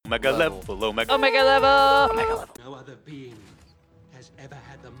Omega level, Omega. Omega level! Omega level. No other being has ever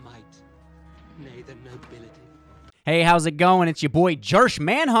had the might, nay, the nobility. Hey, how's it going? It's your boy, Jersh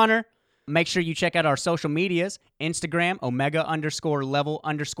Manhunter. Make sure you check out our social medias, Instagram,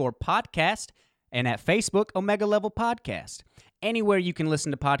 Omega_level_podcast, and at Facebook, Omega Level Podcast. Anywhere you can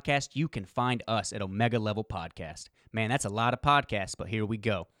listen to podcasts, you can find us at Omega Level Podcast. Man, that's a lot of podcasts, but here we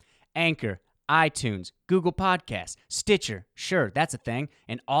go. Anchor, iTunes, Google Podcasts, Stitcher, sure, that's a thing,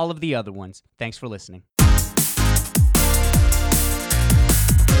 and all of the other ones. Thanks for listening.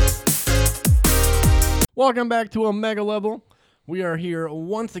 Welcome back to Omega Level. We are here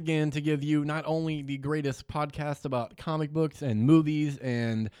once again to give you not only the greatest podcast about comic books and movies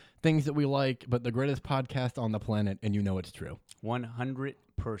and things that we like, but the greatest podcast on the planet, and you know it's true. 100%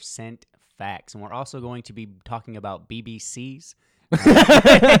 facts. And we're also going to be talking about BBC's.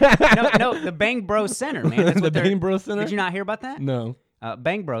 No, the Bang Bros Center, man. That's what The Bang Bros Center? Did you not hear about that? No.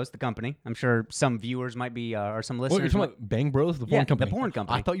 Bang Bros, the company. I'm sure some viewers might be, or some What, you're listeners. talking about Bang Bros, the porn company? the porn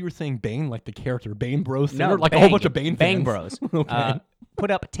company. I thought you were saying Bane, like the character Bane Bros Center, No, like Bang, a whole bunch of Bane Bang fans. Bros. Okay.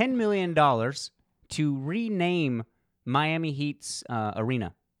 Put up $10 million to rename Miami Heat's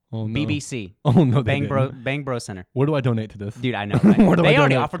arena. Oh, no. BBC. Oh, no, they Bang Bros Center. Where do I donate to this? Dude, I know. Right? Where do I They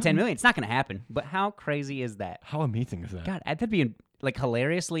already donate? offered $10 million. It's not going to happen. But how crazy is that? How amazing is that? God, that'd be like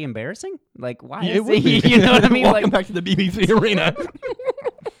hilariously embarrassing. Like, why? Yeah, is it would be. You know what I mean? Welcome Like, back to the BBC arena.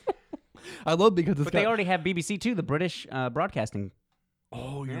 I love because it's but got... they already have BBC too, the British broadcasting.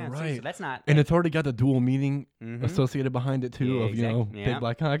 Oh, you're Yeah, so right. that's not. And it's already got the dual meaning Mhm. associated behind it too, Yeah, of exactly. Yeah. big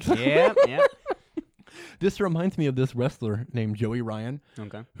black cocks. Yeah, yeah. This reminds me of this wrestler named Joey Ryan,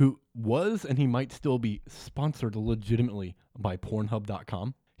 Okay. who was and he might still be sponsored legitimately by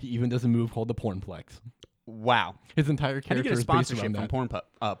Pornhub.com. He even does a move called the Pornplex. Wow. His entire How do you character get a is based sponsorship around from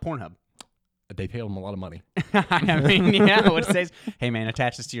that. Pornhub? They pay him a lot of money. I mean, yeah. What it says, hey man,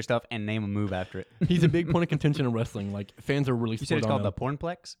 attach this to your stuff and name a move after it. He's a big point of contention in wrestling. Like fans are really You said split it's on called him. the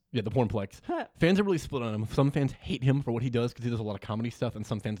Pornplex. Yeah, the Pornplex. Fans are really split on him. Some fans hate him for what he does because he does a lot of comedy stuff, and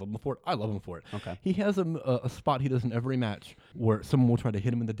some fans love him for it. I love him for it. Okay. He has a spot he does in every match where someone will try to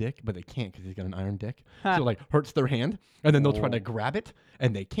hit him in the dick, but they can't because he's got an iron dick. So it, like hurts their hand, and then they'll try to grab it,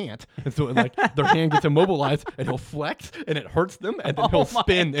 and they can't. And so it, like their hand gets immobilized, and he'll flex, and it hurts them, and then he'll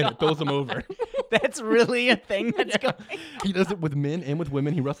spin, and it throws them over. That's really a thing that's going. He does it with men and with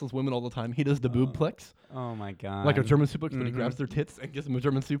women. He wrestles women all the time. He does the boobplex, Oh my god. like a German suplex, but he grabs their tits and gives them a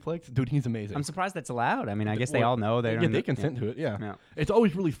German suplex. Dude, he's amazing. I'm surprised that's allowed. I mean, I guess they Well, all know they Yeah, don't. they consent to it. Yeah. Yeah. It's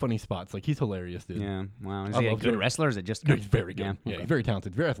always really funny spots. Like he's hilarious, dude. Yeah. Wow. Is I he a love good Joey. wrestler? Or is it just? No, he's very good. Yeah, okay. he's very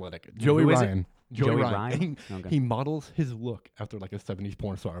talented, very athletic. Joey Who is it? Ryan. Joey Ryan? He, Okay. he models his look after like a 70s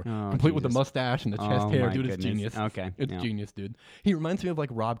porn star. Oh, complete with the Jesus. mustache and the chest Oh, hair. my Dude, it's goodness. genius. Okay, It's yeah. genius, dude. He reminds me of like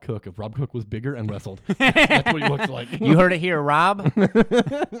Rob Cook. If Rob Cook was bigger and wrestled. That's what he looks like. You heard it here, Rob.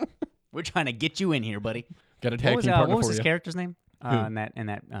 We're trying to get you in here, buddy. Got a tag team What partner was for his you. character's name? In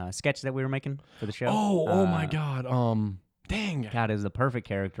that sketch that we were making for the show. Oh my God. Dang. God, it was the perfect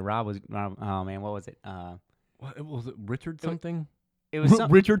character. Rob. Oh man, what was it? What, was it Richard something? It was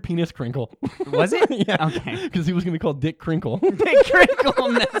some, Richard Penis Crinkle. Was it? Yeah. Okay. Because he was going to be called Dick Crinkle. Big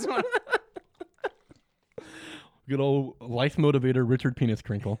crinkle. That's what. Good old life motivator Richard Penis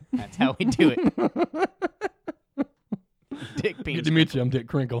Crinkle. That's how we do it. Dick penis. Good to meet you. I'm Dick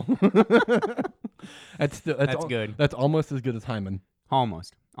Crinkle. That's good. That's almost as good as Hyman.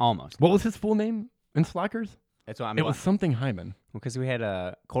 Almost. What was his full name in Slackers? That's what I mean. It was something Hyman. because we had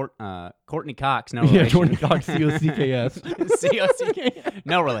Courtney Cox. No Yeah, relation. Jordan Cox, C-O-C-K-S. C-O-C-K.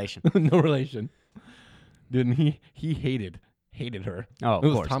 No relation. No relation. Dude, and he hated her. Oh, of it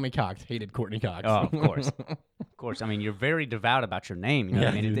was course. Tommy Cox hated Courtney Cox. Oh, of course. Of course. I mean, you're very devout about your name. You know what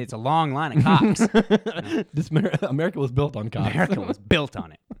I Yeah, mean? dude. It's a long line of Cox. America was built on Cox. America was built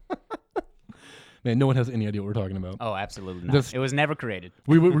on it. Man, no one has any idea what we're talking about. Oh, absolutely not. This- It was never created.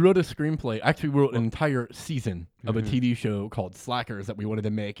 We wrote a screenplay. Actually, we wrote an entire season of a TV show called Slackers that we wanted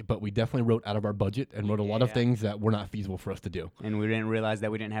to make, but we definitely wrote out of our budget and wrote a lot of Yeah. things that were not feasible for us to do. And we didn't realize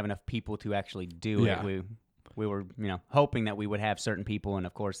that we didn't have enough people to actually do Yeah. it. We were, hoping that we would have certain people, and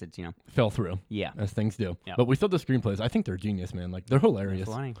of course, it's, Fell through, yeah. as things do. Yep. But we still do screenplays. I think they're genius, man. Like, they're hilarious.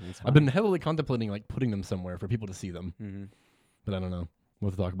 It's funny. It's I've been heavily contemplating, like, putting them somewhere for people to see them. Mm-hmm. But I don't know. We'll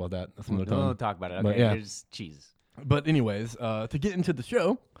have to talk about that some other We'll time. talk about it. But Okay, yeah. here's cheese. But anyways, to get into the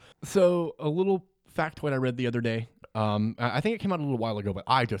show, so a little factoid I read the other day. I think it came out a little while ago, but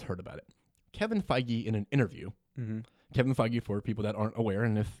I just heard about it. Kevin Feige in an interview. Mm-hmm. Kevin Feige, for people that aren't aware,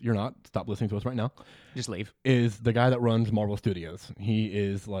 and if you're not, stop listening to us right now, Just leave. is the guy that runs Marvel Studios. He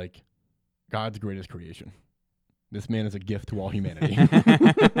is like God's greatest creation. This man is a gift to all humanity.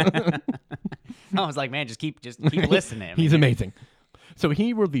 I was like, man, just keep listening. He's amazing. So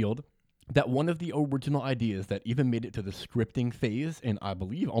he revealed that one of the original ideas that even made it to the scripting phase, and I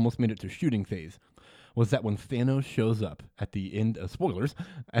believe almost made it to shooting phase, was that when Thanos shows up at the end of spoilers,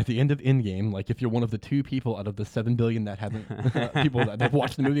 at the end of Endgame, like if you're one of the 2 people out of the 7 billion that haven't people that have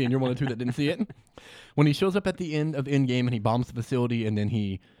watched the movie and you're one of the 2 that didn't see it, when he shows up at the end of Endgame and he bombs the facility and then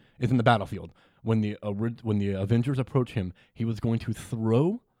he is in the battlefield, when the Avengers approach him, he was going to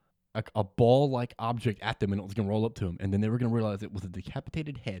throw a ball-like object at them and it was going to roll up to him, and then they were going to realize it was a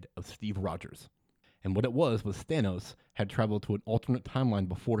decapitated head of Steve Rogers. And what it was Thanos had traveled to an alternate timeline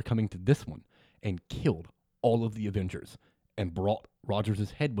before coming to this one and killed all of the Avengers and brought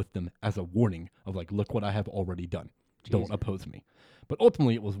Rogers' head with them as a warning of like, look what I have already done. Jesus. Don't oppose me. But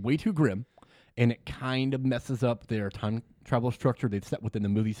ultimately, it was way too grim, and it kind of messes up their time travel structure they've set within the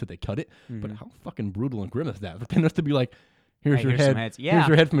movie, so they cut it. But how fucking brutal and grim is that? For Thanos to be like, here's Hey, your here's some head. heads. Yeah. Here's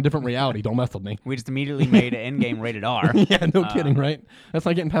your head from a different reality. Don't mess with me. We just immediately made Endgame rated R. Yeah, no kidding, right? That's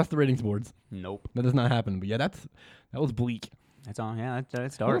not getting past the ratings boards. Nope. That does not happen. But yeah, that was bleak. That's all. Yeah,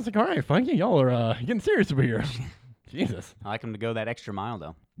 that's I dark. was like, all right, Funky, y'all are getting serious over here. Jesus. I like them to go that extra mile,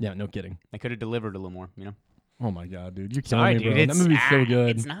 though. Yeah, no kidding. They could have delivered a little more, you know? Oh my god, dude, you're Sorry, killing me, dude. bro. That movie's so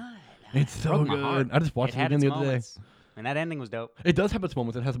good. It's not. It's so Broke my heart. good. I just watched it had again its the other day. moments. And that ending was dope. It does have its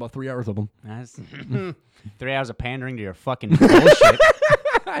moments. It has about 3 hours of them. That's 3 hours of pandering to your fucking bullshit.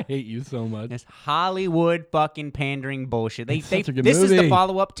 I hate you so much. This Hollywood fucking pandering bullshit. It's such a good this is the movie.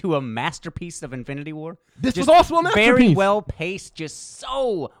 follow-up to a masterpiece of Infinity War. This Just was also a masterpiece. Very well paced, just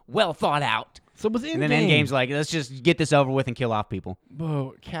so well thought out. So it was And then Endgame's like, let's just get this over with and kill off people.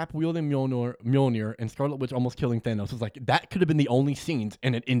 Bro, Cap wielding Mjolnir and Scarlet Witch almost killing Thanos. It was like, that could have been the only scenes,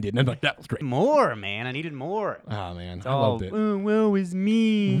 and it ended. And I'm like, that was great. More, man. I needed more. Oh, man. I Oh, loved it. woe is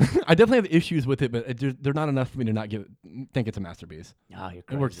me. I definitely have issues with it, but they're not enough for me to not think it's a masterpiece. Oh, you're It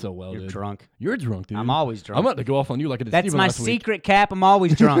crazy. worked so well, You're dude. drunk. You're drunk, dude. I'm always drunk. I'm about to go off on you like I did That's Steven my last week. secret, Cap. I'm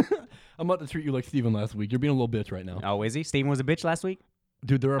always drunk. I'm about to treat you like Steven last week. You're being a little bitch right now. Oh, is he? Steven was a bitch last week?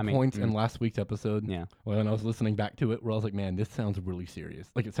 Dude, there are I mean, points in last week's episode Yeah. when I was listening back to it where I was like, man, this sounds really serious.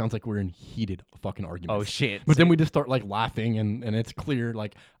 Like, it sounds like we're in heated fucking arguments. Oh, shit. But then we just start, like, laughing, and it's clear,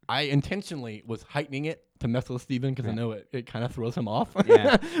 like, I intentionally was heightening it to mess with Steven because I know it kind of throws him off.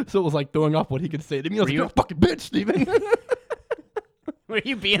 Yeah. So it was, like, throwing off what he could say to me. I was Were like, you- you're a fucking bitch, Steven. Were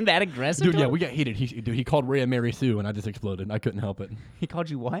you being that aggressive? Dude, to yeah, him? we got heated. He called Ray a Mary Sue, and I just exploded. I couldn't help it. He called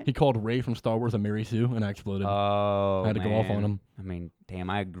you what? He called Ray from Star Wars a Mary Sue, and I exploded. Oh, I had to go off on man. him. I mean, damn,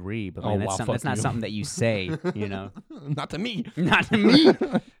 I agree, but Oh, man, wow, that's fuck not you. something that you say, you know? Not to me. Not to me.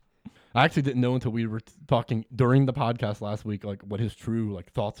 I actually didn't know until we were talking during the podcast last week, like what his true like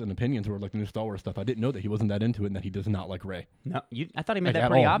thoughts and opinions were, like the new Star Wars stuff. I didn't know that he wasn't that into it and that he does not like Ray. No, I thought he made Like, that at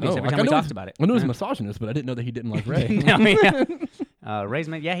pretty all. obvious No, every like, time we know talked he's- about it. I know he's a Yeah. misogynist, but I didn't know that he didn't like Ray. No, yeah. Ray's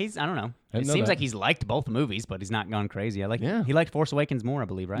man, yeah, he's, I don't know. I It didn't know seems that. like he's liked both movies, but he's not gone crazy. Yeah. He liked Force Awakens more, I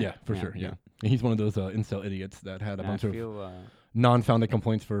believe, right? Yeah, for sure. Yeah. And he's one of those incel idiots that had a I bunch of feel, non-founded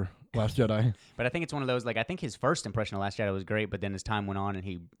complaints for Last Jedi. but I think it's one of those, like, I think his first impression of Last Jedi was great, but then as time went on and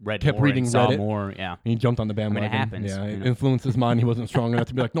he read Kept more reading and saw Reddit. more, yeah. And he jumped on the bandwagon. happens, Yeah, you it know. influenced his mind. He wasn't strong enough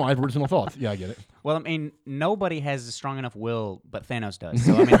to be like, no, I have original thoughts. Yeah, I get it. Well, I mean, nobody has a strong enough will, but Thanos does.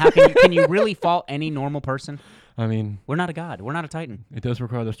 So, I mean, how can you really fault any normal person? I mean, We're not a god. We're not a titan. it does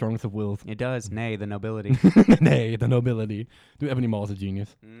require the strongest of wills. It does. Nay, the nobility. Nay, the nobility. Dude, Ebony Maw is a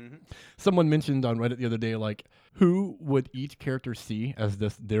genius. Someone mentioned on Reddit the other day, like, who would each character see as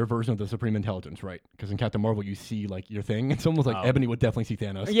their version of the Supreme Intelligence, right? Because in Captain Marvel, you see, like, your thing. And someone was like, Oh. Ebony would definitely see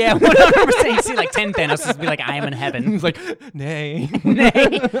Thanos. Yeah, 100%. You see, like, 10 Thanos be like, I am in heaven. He's like, nay.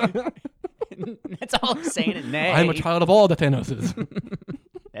 Nay. That's all I'm saying. Is nay. I'm a child of all the Thanoses.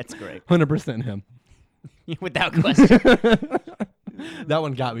 That's great. 100% him. Without question. That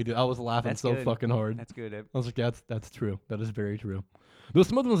one got me, dude. I was laughing That's so good. fucking hard. That's good. I was like, that's true. That is very true. There was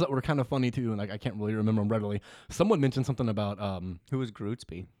some other ones that were kind of funny too, and like I can't really remember them readily. Someone mentioned something about Who was Groot's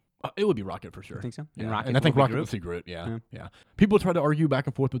be? it would be Rocket for sure. You think so? Yeah. And Rocket and I think would be Rocket Groot? would see Groot. Yeah. People try to argue back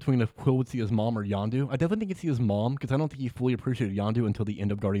and forth between if Quill would see his mom or Yondu. I definitely think he'd see his mom because I don't think he fully appreciated Yondu until the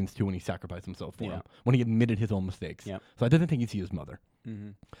end of Guardians 2 when he sacrificed himself for Yeah. him, when he admitted his own mistakes. Yep. So I definitely think he'd see his mother.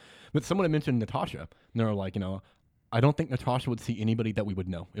 But someone had mentioned Natasha, and they were like, I don't think Natasha would see anybody that we would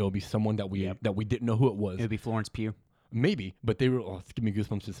know. It would be someone that we Yep. that we didn't know who it was. It would be Florence Pugh. Maybe, but they were. Oh, it's giving me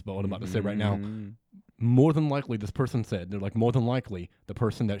goosebumps just about what I'm about to say right now. Mhm. More than likely, this person said, they're like, more than likely, the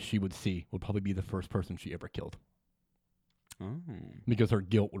person that she would see would probably be the first person she ever killed. Oh. Because her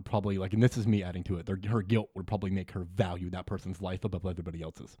guilt would probably, like, and this is me adding to it, her guilt would probably make her value that person's life above everybody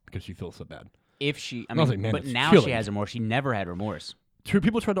else's because she feels so bad. If she, I I was mean, like, man, but it's now chilling. she has remorse. She never had remorse. True,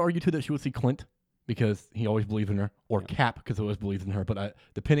 people try to argue, too, that she would see Clint because he always believed in her, or Cap because he always believes in her. But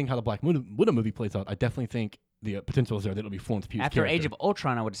depending how the Black Widow movie plays out, I definitely think the potential is there that it'll be Florence Pugh's After character. Age of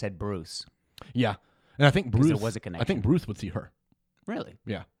Ultron, I would have said Bruce. Yeah, and I think 'Cause Bruce. there was a I connection. think Bruce would see her. Really?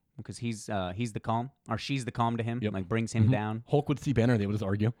 Yeah. Because he's the calm, or she's the calm to him. Yep. Like brings him down. Hulk would see Banner. They would just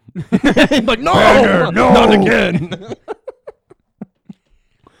argue. Like, no, Banner, no, not again.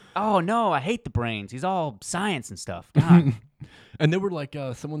 Oh no, I hate the brains. He's all science and stuff. God. And they were like,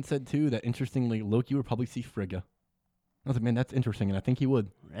 someone said too that interestingly, Loki would probably see Frigga. I was like, man, that's interesting, and I think he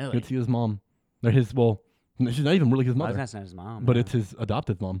would. He Really? would see his mom. Or his, well, she's not even really his Well, mother, that's not his mom. but no. it's his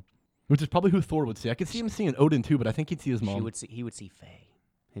adoptive mom, which is probably who Thor would see. I could see him seeing Odin too, but I think he'd see his mom. He would see Faye,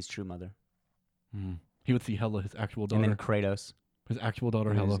 his true mother, He would see Hela, his actual daughter. and then Kratos, His actual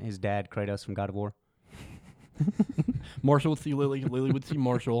daughter, Hela. his dad Kratos from God of War. Marshall would see Lily. Lily would see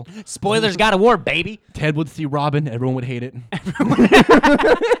Marshall. Spoilers, God of War, baby. Ted would see Robin. Everyone would hate it.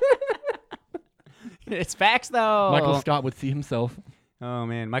 It's facts though. Michael Scott would see himself. Oh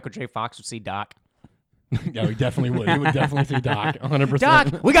man, Michael J. Fox would see Doc. Yeah, he definitely would. He would definitely see Doc, 100%.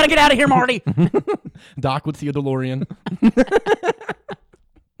 Doc, we gotta get out of here, Marty. Doc would see a DeLorean.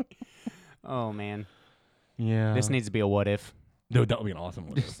 Oh man, Yeah. this needs to be a what if. Dude, that would be an awesome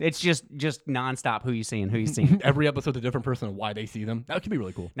one. It's just nonstop who you seeing. Every episode's a different person and why they see them. That could be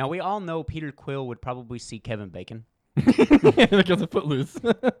really cool. Now we all know Peter Quill would probably see Kevin Bacon. Because of Footloose.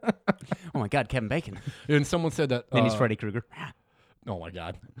 Oh my God, Kevin Bacon. And someone said that. Then he's Freddy Krueger. Oh my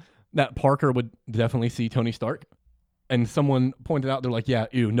God. That Parker would definitely see Tony Stark. And someone pointed out, they're like, yeah,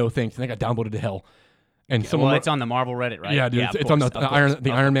 ew, no thanks. And they got downvoted to hell. And someone. Well, it's on the Marvel Reddit, right? Yeah, dude. of It's on the course, of Iron course,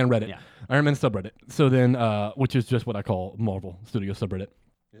 the of Iron course. Man Reddit. Yeah. Iron Man subreddit. So then, which is just what I call Marvel Studio subreddit.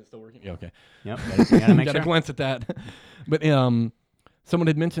 Is it still working? Yeah, okay. Yep. Gotta make Gotta sure. glance at that. But someone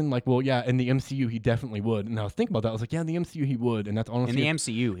had mentioned like, well, yeah, in the MCU he definitely would. And I was thinking about that. I was like, yeah, in the MCU he would. And that's In honestly the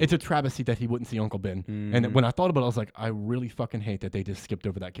MCU, it's a travesty that he wouldn't see Uncle Ben. And when I thought about it, I was like, I really fucking hate that they just skipped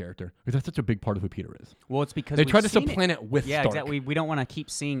over that character because that's such a big part of who Peter is. well, it's because They we've tried to seen supplant it with Yeah, Stark. exactly. We don't want to keep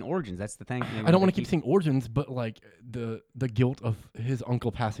seeing origins. That's the thing. I don't want to keep seeing origins, but like the guilt of his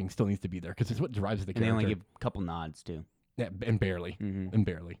uncle passing still needs to be there because it's what drives the And they character. only give a couple nods too. Yeah, and barely, Mm-hmm. and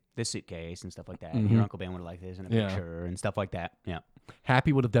barely. This suitcase and stuff like that. Mhm. Your Uncle Ben would have liked this in a Yeah. picture and stuff like that. Yeah.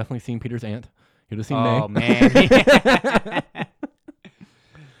 Happy would have definitely seen Peter's aunt. He would have seen Oh May. man.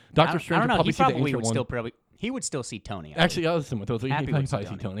 Doctor I Strange don't would know. probably He see the probably ancient would one. still probably. He would still see Tony. Actually, I was assuming those. He'd Happy probably would see see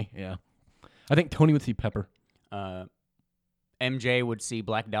Tony. Tony. Yeah, I think Tony would see Pepper. MJ would see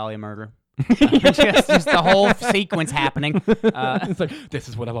Black Dahlia murder. just the whole sequence happening. It's like this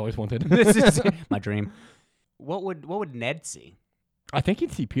is what I've always wanted. This is my dream. What would Ned see? I think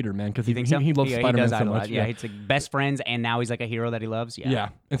he'd see Peter, man, because You think so? he loves Yeah, Spider-Man he does so idolize. much. Yeah, he's like best friends, and now he's like a hero that he loves. Yeah. Yeah.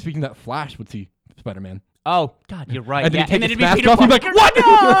 And speaking of that, Flash would see Spider-Man. Oh God, you're right. And then Yeah, he'd take and then his it'd be mask Peter off, he'd be Parker. like,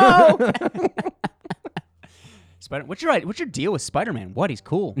 "What?" No! Spider. What's your deal with Spider-Man? What? He's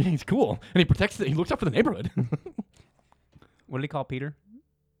cool. He's cool, and he protects. He looks out for the neighborhood. What did he call Peter?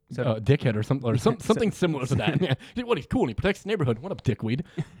 So, Dickhead or something similar to that. Yeah. What? He's cool and he protects the neighborhood. What up, dickweed?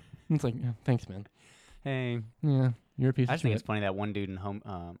 And it's like, yeah, thanks, man. hey, Yeah, you're a piece I of just think shit. it's funny that one dude in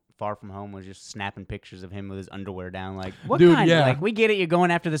Far From Home was just snapping pictures of him with his underwear down. Like, what Dude, kind? yeah. Like, we get it. You're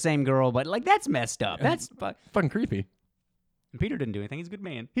going after the same girl, but like that's messed up. That's Fucking creepy. Peter didn't do anything. He's a good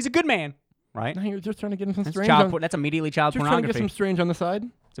man. He's a good man, right? No, he was just trying to get him some That's strange. child. That's immediately child Just trying to get pornography. some strange on the side.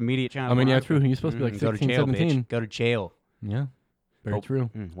 It's immediate child. I mean, yeah, pornography. true. You're supposed to be like go to 16, jail, 17. bitch. Go to jail. Yeah, very Oh, true.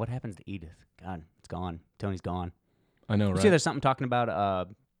 What happens to Edith? God, it's gone. Tony's gone. I know, You right? see, there's something talking about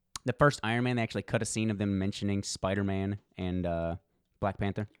the first Iron Man. They actually cut a scene of them mentioning Spider-Man and Black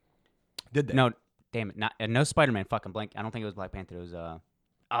Panther. Did they? No, damn it, not no Spider-Man. Fucking blank. I don't think it was Black Panther. It was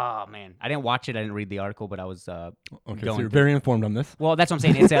oh man, I didn't watch it. I didn't read the article, but I was Okay, so going you're through. very informed on this. Well, that's what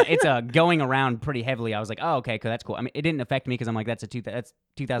I'm saying. It's a going around pretty heavily. I was like, oh okay, cause that's cool. I mean, it didn't affect me because I'm like that's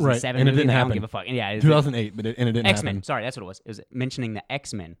 2007 Right, and it movie, didn't like, I happen. don't give a fuck. Yeah, it's 2008, but it didn't X-Men. happen. Sorry, that's what it was. It was mentioning the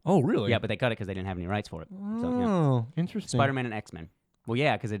X-Men. Oh, really? Yeah, but they cut it because they didn't have any rights for it. So yeah. Oh, interesting. Spider-Man and X-Men. Well,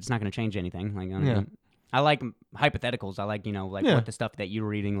 yeah, because it's not going to change anything. Like, Yeah. I like hypotheticals. I like like Yeah. what the stuff that you're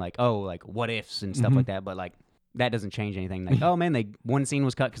reading, like like what ifs and Mm-hmm. stuff like that. But like that doesn't change anything. Like oh man, one scene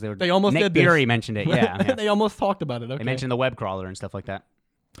was cut because They almost Nick did this. Fury mentioned it. Yeah, yeah. They almost talked about it. Okay. They mentioned the web crawler and stuff like that.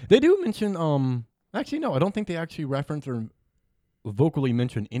 They do mention. Actually, no, I don't think they actually reference or vocally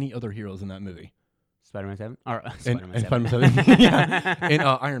mention any other heroes in that movie. Spider-Man 7 or And Spider-Man 7. Spider-Man 7. Yeah. And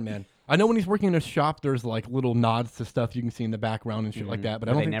Iron Man. I know when he's working in a shop, there's like little nods to stuff you can see in the background and shit like that. But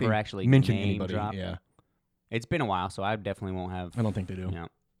I But don't they think never they actually mention name anybody. drop. Yeah, It's been a while, so I definitely won't have. I don't think they do. Yeah,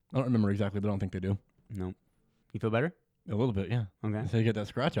 I don't remember exactly, but I don't think they do. no. You feel better? A little bit, yeah. Okay. So you get that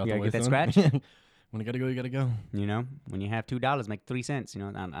scratch out You the gotta way. get that son. scratch? When you gotta go, you gotta go. You know, when you have $2, make 3 cents. You know,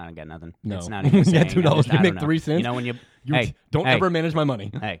 I don't got nothing. No. It's not even a Yeah, saying. $2, I just- you I don't make know. 3 cents? You know when you You Hey, don't hey. ever manage my money.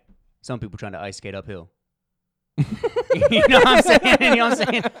 Hey, some people trying to ice skate uphill. You know what I'm saying? You know what I'm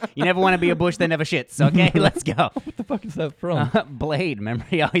saying? You never want to be a bush that never shits. Okay, let's go. What the fuck is that from? Blade, remember?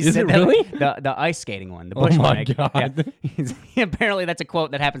 He always Is said it that, really? The ice skating one, the Oh bush my one. Like, God. yeah. Apparently, that's a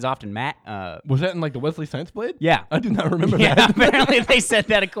quote that happens often. Matt. Was that in like the Wesley Snipes Blade? Yeah. I do not remember Yeah, that. apparently they said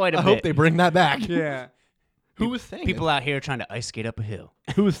that quite a I bit. hope they bring that back. Yeah. Who was saying People out here trying to ice skate up a hill.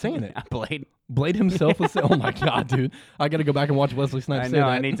 it? Who was saying it? Blade. Blade himself was saying, oh my God, dude. I got to go back and watch Wesley Snipes I say know.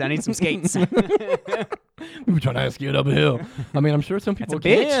 that. I need some skates. We were trying to skate up a hill. I mean, I'm sure some That's people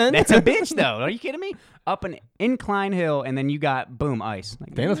a bitch. can. That's a bitch, though. Are you kidding me? Up an incline hill, and then you got boom ice.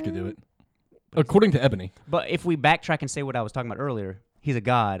 Like, Thanos could do it. According to Ebony. But if we backtrack and say what I was talking about earlier, he's a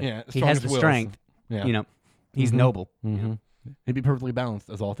god. Yeah, he has the strongest wills. strength. Yeah. You know, he's noble. Mm-hmm. He'd be perfectly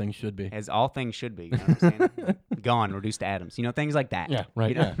balanced, as all things should be. As all things should be. You know what I'm saying? Gone, reduced to atoms. You know, things like that. Yeah, right.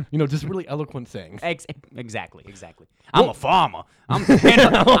 You know? Yeah. You know, just really eloquent sayings. Exactly. I'm a farmer. I'm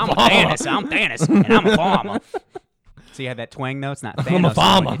Thanos. I'm Thanos, and I'm a farmer. So you had that twang, though? It's not Thanos. I'm a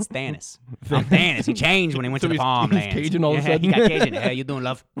farmer. It's Thanos. I'm Thanos. He changed when he went So to the he's farmlands. Cajun all of a Yeah, he sudden? got Cajun. How you doing,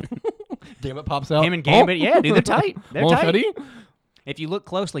 love? Gambit pops out. Him and Gambit, yeah, dude, they're tight. They're tight. Machete? If you look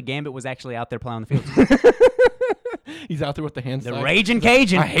closely, Gambit was actually out there plowing the fields. He's out there with the hand The side. raging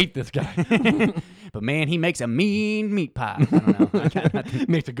Cajun. I hate this guy. But man, he makes a mean meat pie. I don't know. I got nothing.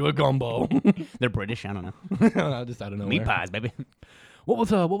 Makes a good gumbo. They're British. I don't know. Just out of nowhere. Meat pies, baby. What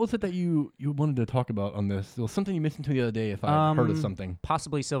was it that you wanted to talk about on this? It was something you mentioned to me the other day. If I heard of something.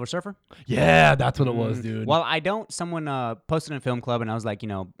 Possibly Silver Surfer. Yeah, that's what it was, dude. Well, I don't. Someone posted in a film club, and I was like,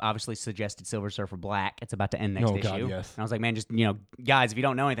 obviously suggested Silver Surfer Black. It's about to end next Oh, issue. God, yes. And I was like, man, just guys, if you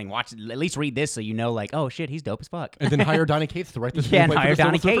don't know anything, watch. At least read this so you know, like, oh shit, he's dope as fuck. And then hire Donny Cates to write the Yeah, and screenplay hire for the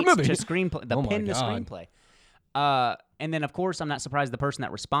Donny Silver Surfer Cates movie. to screenplay, Oh my pen the God. screenplay. And then, of course, I'm not surprised the person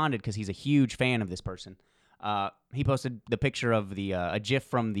that responded because he's a huge fan of this person. He posted the picture of the a GIF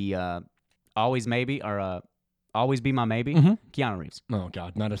from the Always Maybe or Always Be My Maybe, Keanu Reeves. Oh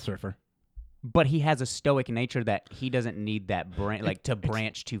God, not a surfer. But he has a stoic nature that he doesn't need that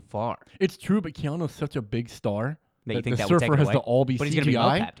branch too far. It's true, but Keanu's such a big star That you think the that would take surfer it has away? to all be But CGI. he's gonna be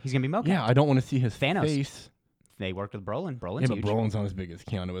mocapped. He's gonna be mocapped. Yeah, I don't want to see his Thanos. face. They worked with Brolin. Brolin's Yeah, but huge. Brolin's not as big as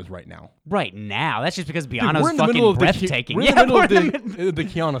Keanu is right now. Right now, that's just because Dude, Keanu's we're in the middle fucking of breathtaking. We're in the middle of the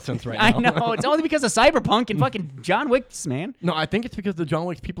Keanu sense right now. I know. It's only because of Cyberpunk and fucking John Wick's, man. No, I think it's because the John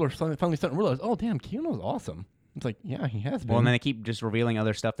Wick people are finally starting to realize, oh damn, Keanu's awesome. It's like, yeah, he has been. Well, and then they keep just revealing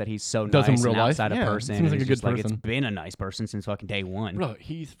other stuff that he's so Does in nice real and life? outside Yeah, a person. seems and like a it's good just like it's person. been a nice person since fucking day one. Bro,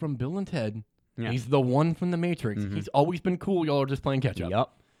 he's from Bill and Ted. Yeah. He's the one from the Matrix. He's always been cool. Y'all are just playing catch up.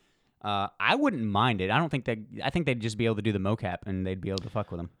 Yup. I wouldn't mind it. I think they'd just be able to do the mocap and they'd be able to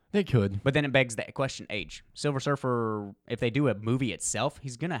fuck with him. They could. But then it begs that question: Age Silver Surfer. If they do a movie itself,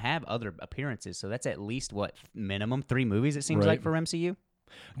 he's gonna have other appearances. So that's at least what minimum 3 movies it seems Right. like for MCU.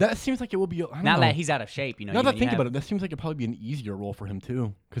 That seems like it will be. I don't Now know. that he's out of shape, Now that I think about it, that seems like it'd probably be an easier role for him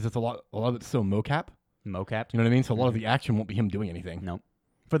too, because it's a lot of it's so mocap. mocapped. You know what I mean? So a lot of the action won't be him doing anything. Nope.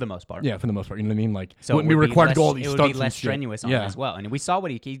 For the most part. Yeah, for the most part. You know what I mean? Like, So wouldn't it be would required less, to do all these it would stunts be less and shit. strenuous on him as well. And we saw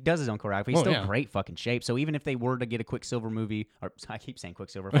what he does his own choreography. He's still great fucking shape. So even if they were to get a Quicksilver movie, or I keep saying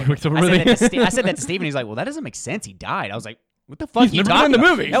Quicksilver. Quicksilver I, movie. I said that to Steven. He's like, well, that doesn't make sense. He died. I was like, what the fuck He's are you never been talking in the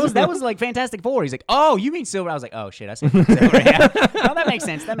about? movies. That was like Fantastic Four. He's like, oh, you mean Silver? I was like, oh shit, I said Quicksilver. Yeah. No, that makes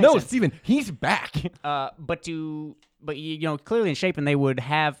sense. That makes No, sense. Steven, he's back. But clearly in shape, and they would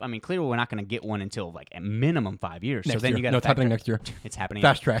have. I mean, clearly we're not going to get one until like a minimum 5 years. Next so then year. you got No, it's happening next year. It's happening.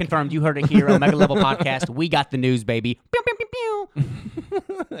 Fast track. Confirmed. You heard it here on Mega Level Podcast. We got the news, baby. Pew, pew, pew,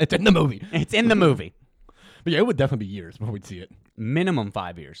 pew. It's in the movie. It's in the movie. But yeah, it would definitely be years before we'd see it. Minimum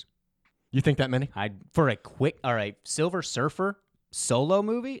 5 years. You think that many? For a Silver Surfer solo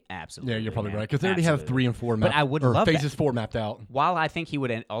movie, absolutely. Yeah, you're probably man. right. Because they already have Absolutely. 3 and 4 But mapped. I would or love that. phases 4 mapped out. While I think he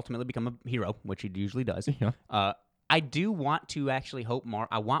would ultimately become a hero, which he usually does. Yeah. I do want to actually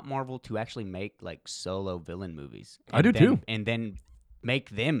I want Marvel to actually make like solo villain movies. I do too. And then make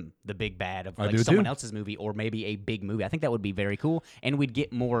them the big bad of I like do someone too. else's movie or maybe a big movie. I think that would be very cool, and we'd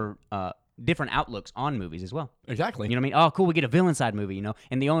get more different outlooks on movies as well. Exactly. You know what I mean? Oh, cool, we get a villain side movie,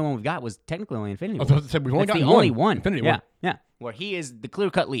 and the only one we've got was technically only Infinity I War. was about to say, we've only That's got the only one. Infinity yeah, War. yeah. Where he is the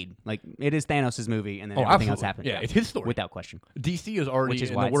clear-cut lead. Like, it is Thanos' movie, and then Oh, everything else absolutely. happens. Yeah, it's his story. Without question. DC is already Which is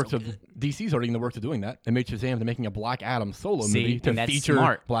in why the it's works so of good. DC's already in the works of doing that. And made Shazam to making a Black Adam solo movie to and that's feature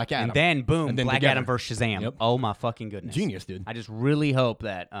smart. Black Adam. And then, boom, And then Black together. Adam versus Shazam. Yep. Oh, my fucking goodness. Genius, dude. I just really hope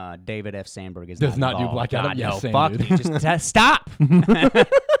that David F. Sandberg Does not do involved. Black Adam? God, Yes, no, same, fuck dude. me. Just stop.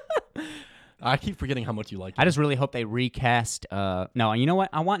 I keep forgetting how much you like I him. just really hope they recast. No, you know what?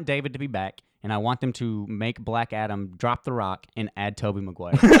 I want David to be back, and I want them to make Black Adam drop the rock and add Tobey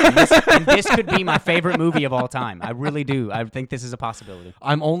Maguire. And this could be my favorite movie of all time. I really do. I think this is a possibility.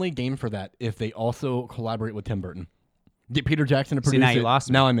 I'm only game for that if they also collaborate with Tim Burton. Get Peter Jackson to produce now you it. lost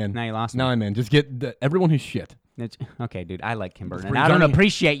me. Now I'm in. Now you lost me. Now I'm in. Just get everyone who's shit. Okay, dude, I like Tim Burton. bring And I don't Johnny-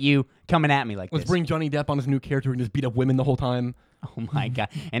 appreciate you coming at me like Let's this. bring Johnny Depp on his new character who can just beat up women the whole time. Oh my god!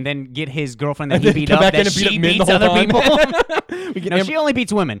 And then get his girlfriend that And he then beat come up back in that and beat she up men the beats whole other time. people. We can No, she only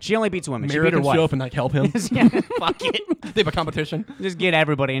beats women. She only beats women. She Mary beat her can show wife. up and like help him. Yeah, fuck it. They have a competition. Just get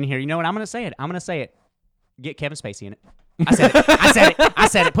everybody in here. You know what? I'm gonna say it. I'm gonna say it. Get Kevin Spacey in it. I said it. I said it. I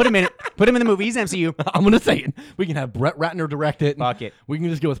said it. Put him in it. Put him in the movie. He's MCU. I'm gonna say it. We can have Brett Ratner direct it. Fuck it. We can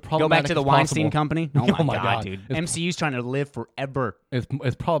just go as Go problematic back to the as Weinstein possible. Company. Oh my, god, dude. It's, MCU's trying to live forever. as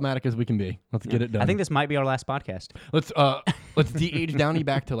problematic as we can be. Let's get it done. I think this might be our last podcast. Let's de-age Downey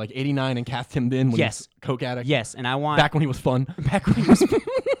back to like 89 and cast him in when Yes. he's coke addict. Yes, and I want Back when he was fun. back when he was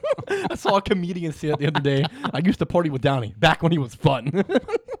I saw a comedian say it the other day. I used to party with Downey back when he was fun.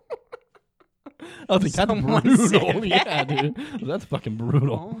 I was like, that's Someone brutal. said Yeah, dude. That's fucking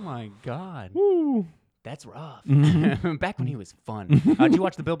brutal. Oh my god. Woo. That's rough. Mm-hmm. Back when he was fun. Did you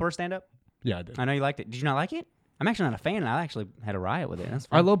watch the Bill Burr stand up? Yeah, I did. I know you liked it. Did you not like it? I'm actually not a fan, and I actually had a riot with it. That's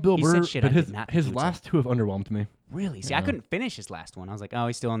fine. I love Bill He Burr, said shit but I did not think his he would say. last two have underwhelmed me. Really? See, I couldn't finish his last one. I was like, oh,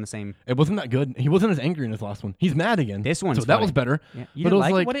 he's still on the same. It wasn't that good. He wasn't as angry in his last one. He's mad again. This one's so that funny. was better. Yeah. You but didn't it was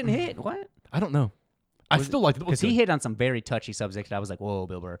like like it? What didn't hit? What? I don't know. I still liked it. Because he hit on some very touchy subjects. That I was like, whoa,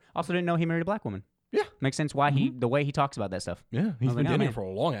 Bill Burr. Also, didn't know he married a black woman. Yeah. Makes sense why the way he talks about that stuff. Yeah, he's was been like, oh, dating man. her for a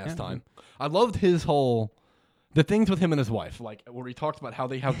long ass Yeah. time. I loved his whole the things with him and his wife, like where he talked about how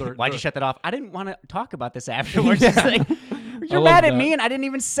they have their. Why'd their- you shut that off? I didn't want to talk about this afterwards. Yeah. It's like, you're love mad at that. me, and I didn't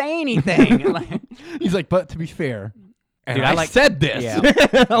even say anything. Like, He's like, but to be fair, and Dude, I, I like- said this. yeah. I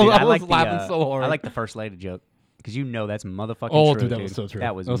Dude, I was like laughing the, so hard. I like the first lady joke. Because you know that's motherfucking Oh, true, dude, that was so true.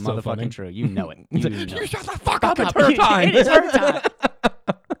 That was That was so motherfucking funny. true. You know it. He's You like, know you it. shut the fuck up. It's her time. It is her time.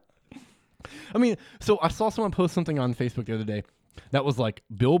 I mean, so I saw someone post something on Facebook the other day that was like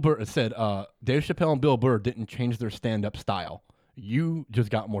Bill Burr. It said Dave Chappelle and Bill Burr didn't change their stand-up style. You just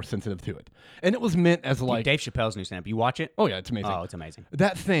got more sensitive to it, and it was meant as like, Dave Chappelle's new stand-up. You watch it? oh yeah, it's amazing. Oh, it's amazing.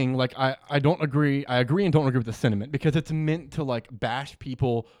 That thing, like I don't agree. I agree and don't agree with the sentiment because it's meant to like bash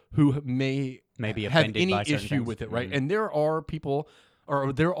people who may Maybe have offended any by certain issue things. with it, right? And there are people,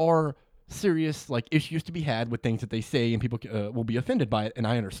 or there are serious like issues to be had with things that they say, and people will be offended by it, and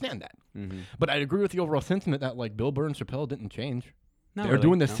I understand that. But I agree with the overall sentiment that like Bill Burr and Chappelle didn't change. No, They're really,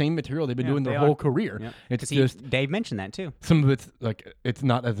 doing the no. same material they've been Yeah, doing their they whole are. career. Yeah. It's 'Cause just Dave mentioned that too. some of it's like it's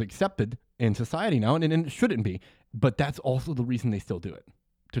not as accepted in society now, and it shouldn't be. But that's also the reason they still do it,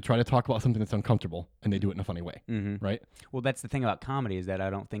 to try to talk about something that's uncomfortable, and they do it in a funny way, right? Well, that's the thing about comedy is that I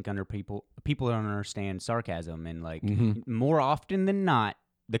don't think people don't understand sarcasm, and like Mm-hmm. more often than not,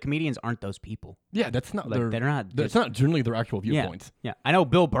 the comedians aren't those people. Yeah, that's not Like, their. they're not That's just- not generally their actual viewpoints. Yeah, I know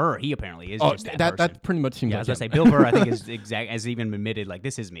Bill Burr. He apparently is Oh, just that that person. pretty much seems Yeah, I like was gonna him. say Bill Burr. I think has even admitted like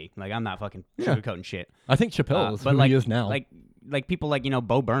this is me. Like I'm not fucking sugarcoating shit. I think Chappelle is But who like he is now. like people like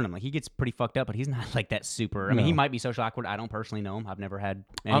Bo Burnham. Like he gets pretty fucked up, but he's not like that super. I mean, he No. might be social awkward. I don't personally know him. I've never had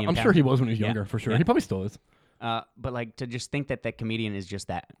any. I'm sure he was when he was younger, for sure. Yeah. He probably still is. But like to just think that comedian is just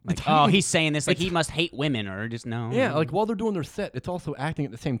that. Like, It's oh, heightened- he's saying this like he must hate women or just no. Yeah, like while they're doing their set, it's also acting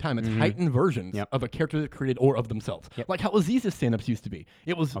at the same time. It's heightened versions Yep. of a character they created or of themselves. Yep. Like how Aziz's stand-ups used to be.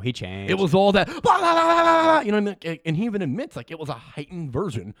 It was Oh, he changed. It was all that, blah, blah, blah, blah, blah, blah, you know what I mean? And he even admits like it was a heightened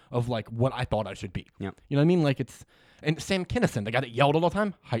version of like what I thought I should be. Yep. You know what I mean? Like it's and Sam Kinison, the guy that yelled all the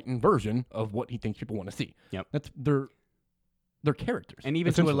time, heightened version of what he thinks people want to see. Yep. That's their characters. And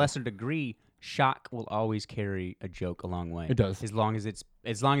even to a essentially. lesser degree, shock will always carry a joke a long way. It does. As long as it's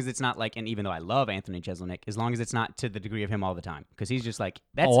not like, and even though I love Anthony Jeselnik, as long as it's not to the degree of him all the time, because he's just like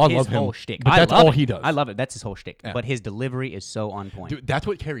that's Oh, I his love him. whole shtick. But I that's love all it. he does. I love it. That's his whole shtick. Yeah. But his delivery is so on point. Dude, that's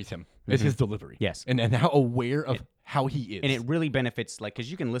what carries him. Is his delivery. Yes. And how aware of how he is. And it really benefits, like, because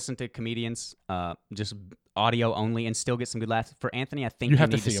you can listen to comedians just audio only and still get some good laughs. For Anthony, I think You you have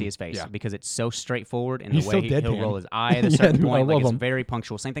to need to see see him. his face Yeah. because it's so straightforward and He's the way so he'll deadpan. roll his eye at a Yeah, certain dude, I point. Like, love it's him. very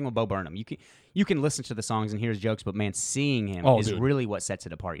punctual. Same thing with Bo Burnham. You can listen to the songs and hear his jokes, but man, seeing him Oh, is dude. really what sets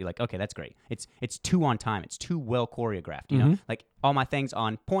it apart. You're like, okay, that's great. It's too on time. It's too well choreographed. You Mm-hmm. know, like all my things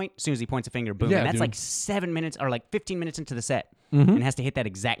on point. As soon as he points a finger, boom. Yeah, and that's dude. like 7 minutes or like 15 minutes into the set, and has to hit that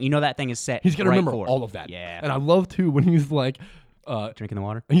exact. You know that thing is set. He's got to right remember for it. all of that. Yeah. And I love, too, when he's like... Drinking the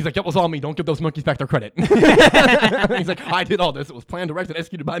water. And he's like, that was all me. Don't give those monkeys back their credit. He's like, I did all this. It was planned, directed,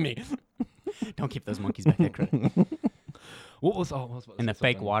 executed by me. Don't give those monkeys back that credit. What was And the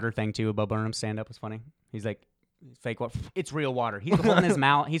fake water thing too, Bo Burnham's stand up was funny. He's like, fake water. It's real water. He's holding his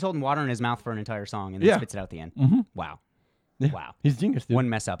mouth. He's holding water in his mouth for an entire song, and then Yeah. spits it out at the end. Wow. Yeah. Wow. He's genius, dude. One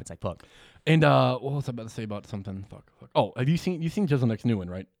mess up, it's like, fuck. And what was I about to say about something? Fuck. Oh, have you seen Jeselnik's new one,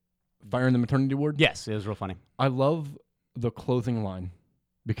 right? Firing the maternity ward? Yes, it was real funny. I love the closing line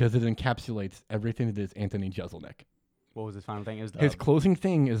because it encapsulates everything that is Anthony Jeselnik. What was his final thing? It was His closing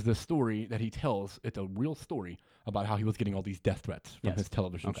thing is the story that he tells. It's a real story about how he was getting all these death threats from his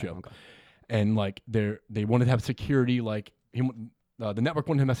television show. Okay. And like they wanted to have security, like the network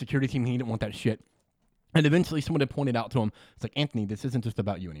wanted him to have a security team. He didn't want that shit. And eventually someone had pointed out to him, it's like, Anthony, this isn't just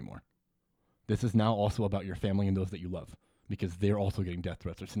about you anymore. This is now also about your family and those that you love, because they're also getting death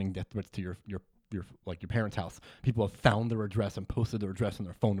threats. They're sending death threats to your parents' house. People have found their address and posted their address and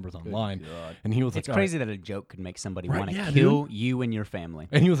their phone numbers online. God. And he was It's like, crazy that a joke could make somebody Right, want to yeah, kill you and your family.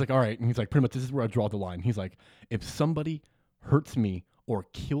 And he was like, all right. And he's like, pretty much, this is where I draw the line. He's like, if somebody hurts me or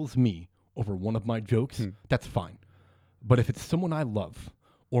kills me over one of my jokes, that's fine. But if it's someone I love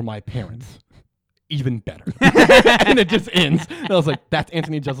or my parents, even better. And it just ends. And I was like, that's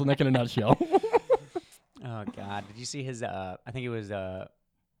Anthony Jeselnik in a nutshell. Oh, God. Did you see his, I think it was, oh,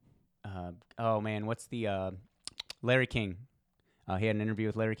 man, what's the, Larry King. He had an interview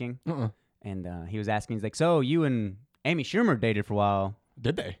with Larry King. And he was asking, he's like, so you and Amy Schumer dated for a while.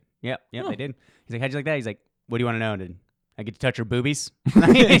 Did they? Yep, they did. He's like, how'd you like that? He's like, what do you want to know? Did I get to touch her boobies?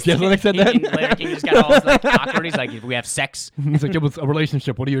 Jeselnik said that? And Larry King just got all like, awkward. He's like, if we have sex. He's like, it was a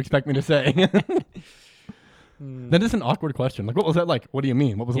relationship. What do you expect me to say? That is an awkward question. Like, what was that like? What do you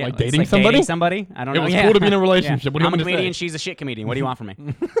mean? What was it like, it's dating like somebody? Dating somebody? I don't know. It was cool to be in a relationship. What do you I'm a want me to comedian. say? She's a shit comedian. What do you want from me?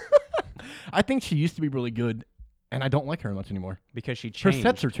 I think she used to be really good, and I don't like her much anymore. Because she Her changed.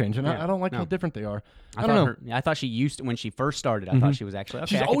 sets are changing. Yeah. I don't like No. how different they are. I thought don't know. I thought she used to, when she first started, I thought she was actually,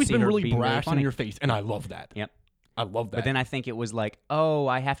 okay, She's I could always see been her really being brash in funny. your face, and I love that. Yep. I love that. But then I think it was like, oh,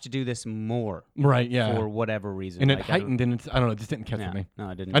 I have to do this more right, yeah. for whatever reason. And it Like, heightened, and I don't know, it just didn't catch with me. No,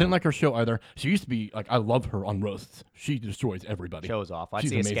 I didn't. I didn't like her show either. She used to be, like, I love her on roasts. She destroys everybody. Shows off. I'd She's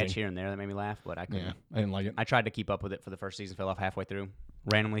see a sketch amazing. here and there that made me laugh, but I couldn't. Yeah, I didn't like it. I tried to keep up with it for the first season, fell off halfway through.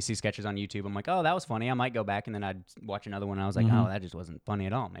 Randomly see sketches on YouTube. I'm like, oh, that was funny. I might go back, and then I'd watch another one. And I was like, oh, that just wasn't funny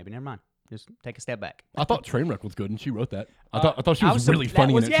at all. Maybe never mind. Just take a step back. I thought Trainwreck was good, and she wrote that. I thought she was really that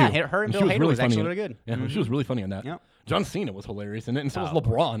funny was, in it, yeah, too. her and she Bill was Hader really was funny actually in really it. good. Yeah, she was really funny in that. Yep. John Cena was hilarious in it, and so was Oh,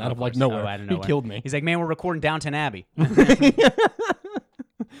 LeBron out of, like, course. nowhere. Oh, out of He nowhere. killed me. He's like, man, we're recording Downton Abbey.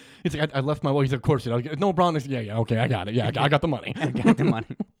 He's like, I left my wife. He's like, of course you know. No, LeBron is, yeah, okay, I got it. Yeah, I got the money. I got the money.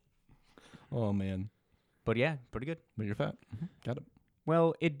 Oh, man. But yeah, pretty good. But you're fat. Got it.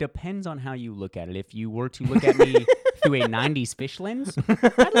 Well, it depends on how you look at it. If you were to look at me through a 90s fish lens,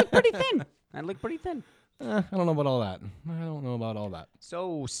 I'd look pretty thin. I don't know about all that.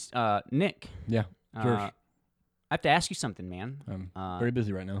 So, Nick, Yeah, George. I have to ask you something, man. I'm very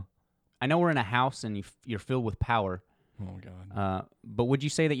busy right now. I know we're in a house and you're filled with power, Oh, God. but would you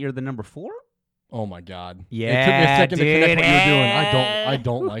say that you're the number 4? Oh, my God. Yeah, It took me a second to connect dude. what you were doing. I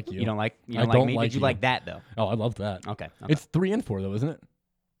don't like you. You don't like I don't me? like Did you you. like that, though? Oh, I love that. Okay. It's 3 and 4, though, isn't it?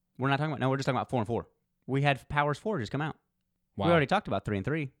 We're not talking about, no, we're just talking about 4 and 4. We had Powers 4 just come out. Wow. We already talked about 3 and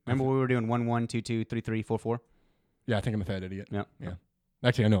 3. Remember we were doing 1, 1, 2, 2, 3, 3, 4, 4? Yeah, I think I'm a fat idiot. Yep. Yeah.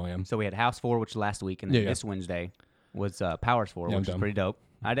 Actually, I know I am. So we had House 4, which was last week, and then Yeah. this Wednesday was Powers 4, Yeah, I'm which is dumb. pretty dope.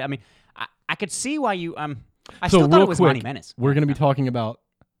 I mean, I could see why you I So still thought real it was quick, Monty Menace. We're going to be talking about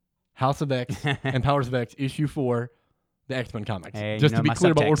House of X and Powers of X issue 4, the X-Men comics. Hey, Just you to know be my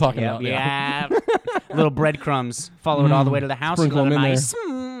clear about what we're subtext. talking Yep, about. Yeah. Little breadcrumbs. Follow it all the way to the house. Sprinkle A little them in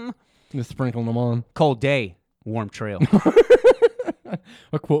nice. Just sprinkling them on. Cold day. Warm trail.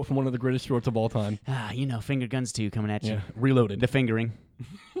 A quote from one of the greatest shorts of all time. Finger guns 2 coming at you. Yeah. Reloaded. The fingering.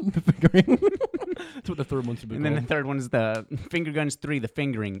 The fingering. That's what the third one should be And then the called. third one is the Finger Guns 3, the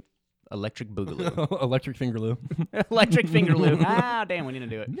fingering. Electric Boogaloo. Electric Fingerloo. Electric Fingerloo. Damn, we need to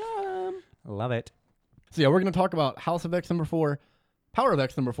do it. Love it. So yeah, we're going to talk about House of X number 4, Power of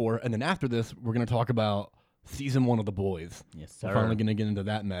X number 4, and then after this, we're going to talk about season 1 of The Boys. Yes, We're finally going to get into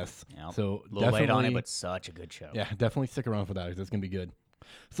that mess. Yep. So A little late on it, definitely- but such a good show. yeah, definitely stick around for that because it's going to be good.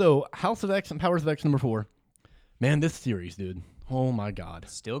 So House of X and Powers of X number 4. Man, this series, dude. Oh my God.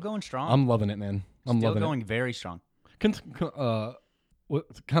 Still going strong. I'm loving it, man. I'm Still loving going very strong. it.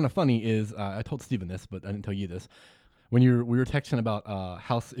 What's kind of funny is I told Steven this, but I didn't tell you this. When we were texting about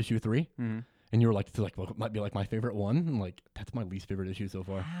House issue 3, and you were like, "It's like, well, it might be like my favorite one." And like, that's my least favorite issue so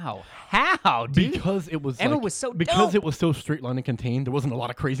far. How, dude? Because it was Emma like- was so because dope. it was so straight line and contained. There wasn't a lot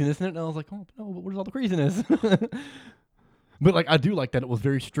of craziness in it, and I was like, "Oh no, where's all the craziness?" But like, I do like that it was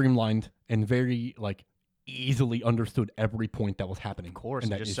very streamlined and very like easily understood every point that was happening. Of course,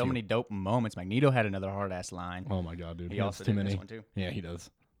 in and that just so issue. many dope moments. Magneto had another hard ass line. Oh my God, dude! He has also too did many. this one too. Yeah, he does.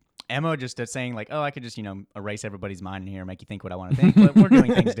 Emma just saying like, "Oh, I could just erase everybody's mind in here, and make you think what I want to think." But we're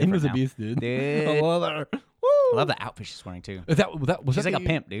doing things different Emma's now. a beast, dude. I Dude. love her. I love the outfit she's wearing too. That was She's that like a the-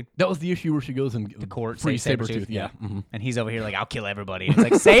 pimp, dude. That was the issue where she goes and The court, free say Sabretooth. Yeah. Mhm. And he's over here like, I'll kill everybody. And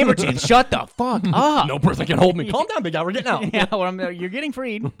it's like, Sabretooth, shut the fuck up. No person can hold me. Calm down, big guy. We're getting out. Yeah, well, you're getting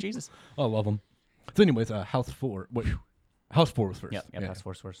freed. Jesus. I love him. So, anyways, House 4. Wait, House 4 was first. Yep, Yeah. House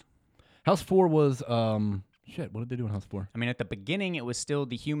Force first. House 4 was shit. What did they do in House 4? I mean, at the beginning, it was still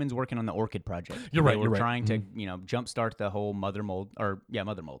the humans working on the Orchid Project. You're right, They were you're right. trying to, jumpstart the whole mother mold,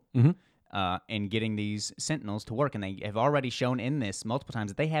 Mhm. and getting these Sentinels to work. And they have already shown in this multiple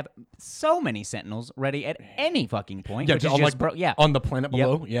times that they have so many Sentinels ready at any fucking point. Yeah, which is on, just like, on the planet Yep.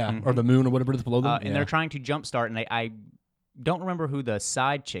 below. Yeah, Mhm. or the moon or whatever it is below them. and they're trying to jumpstart. And I don't remember who the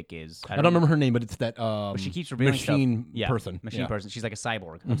side chick is. I don't remember her name, but it's that She keeps revealing machine stuff. Yeah, person. Machine Yeah. person. She's like a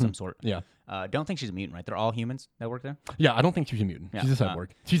cyborg of some sort. Yeah. Don't think she's a mutant, right? They're all humans that work there. Yeah, I don't think she's a mutant. Yeah, She's a cyborg.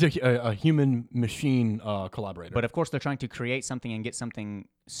 She's a human machine collaborator. But of course, they're trying to create something and get something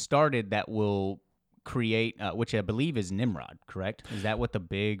started that will create, which I believe is Nimrod. Correct? Is that what the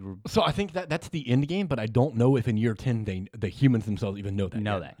big? So I think that's the end game, but I don't know if in year 10 the humans themselves even know that.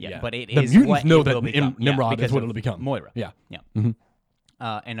 Know yet. that? Yeah, but it the is mutants what know it that will become. Yeah, Nimrod is because what of it'll become. Moira. Yeah. Yeah. Mhm.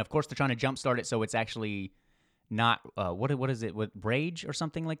 And of course, they're trying to jumpstart it so it's actually not what is it with rage or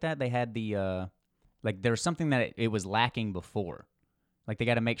something like that. They had the like there's something that it was lacking before. Like they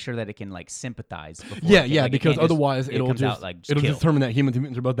got to make sure that it can like sympathize. Before Yeah, it can, yeah, like, it because can't just- otherwise it it'll comes just out, like, just it'll kill. determine that humans and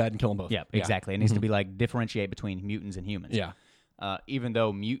mutants are both bad and kill them both. Yeah, exactly. It needs to be like differentiate between mutants and humans. Yeah. Even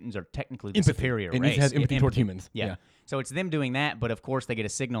though mutants are technically the Empathy. superior It race. needs to have Yeah, empathy towards humans. Yeah. Yeah. So it's them doing that, but of course they get a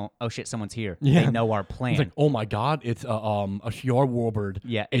signal. Oh shit, someone's here. Yeah. They know our plan. It's like, oh my god, it's a Shi'ar warbird.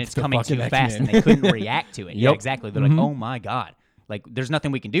 Yeah, and it's the coming too fucking fast, and X-Men. they couldn't react to it. Yeah, Yep. exactly. They're like, oh my god, like there's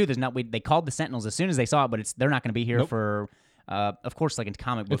nothing we can do. There's not. They called the Sentinels as soon as they saw it, but they're not going to be here Nope. for. Of course, like in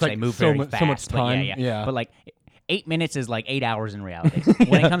comic books, like they move so very much- fast. so much but time, yeah. yeah. But like 8 minutes is like 8 hours in reality.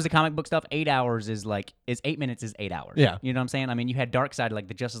 When it comes to comic book stuff, 8 hours is 8 minutes is 8 hours. Yeah. You know what I'm saying? I mean, you had Darkseid, like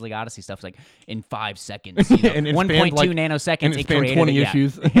the Justice League Odyssey stuff, like in 5 seconds. You know, And it 1.2 spanned, like- nanoseconds. and it spanned created 20 it, yeah.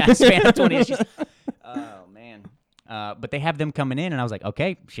 issues. Yeah, it spanned 20 issues. Oh man. But they have them coming in, and I was like,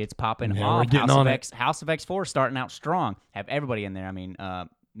 okay, shit's popping Yeah, off. we're getting on it. House of X4 starting out strong. Have everybody in there. I mean,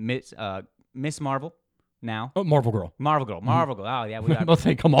 Miss Marvel now. Oh, Marvel Girl. Marvel Girl. Oh, yeah. We got Let's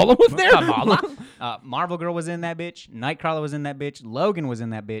say Kamala was there. Kamala. Marvel Girl was in that bitch. Nightcrawler was in that bitch. Logan was in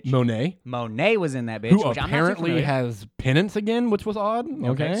that bitch. Monet, Monet was in that bitch. who which I'm not too apparently familiar. has penance again, which was odd.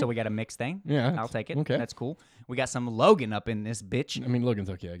 Okay, so we got a mixed thing. Yeah, I'll take it. okay. That's cool. We got some Logan up in this bitch. I mean, Logan's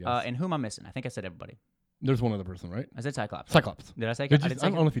okay, I guess. And who am I missing? I think I said everybody. There's one other person, right? I said Cyclops. Cyclops. Did I say? They I just- didn't I say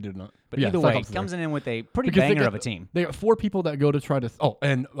don't know if he did or not. But yeah, either way, Cyclops is comes there. in with a pretty Because they banger got- of a team. They got 4 people that go to try to. Oh,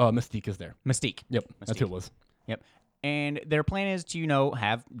 and Mystique is there. Mystique. Yep, that's who it was. Yep. And their plan is to,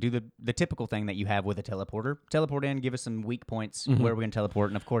 do the typical thing that you have with a teleporter. Teleport in, give us some weak points where we're going to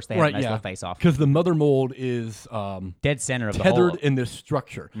teleport, and of course they have a nice little face off. Because the mother mold is Dead center of the whole. tethered in this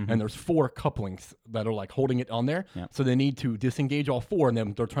structure, and there's 4 couplings that are like holding it on there. Yep. So they need to disengage all 4, and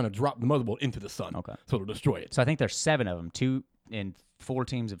then they're trying to drop the mother mold into the sun. Okay. So it'll destroy it. So I think there's 7 of them. 2 and 4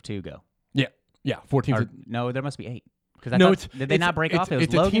 teams of 2 go. Yeah, 4 teams. Or, no, there must be 8. Because No, did they not break off? It was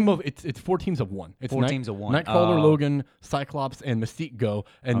it's Logan. a team of it's 4 teams of 1. It's 4 teams of 1. Nightcrawler, Oh. Logan, Cyclops, and Mystique go,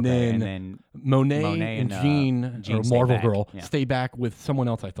 and Okay, then and then Monet and Jean Jean or stay Marvel back. Girl Yeah. stay back with someone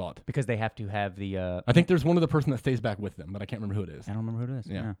else. I thought. because they have to have the. I think there's one other person that stays back with them, but I can't remember who it is. I don't remember who it is.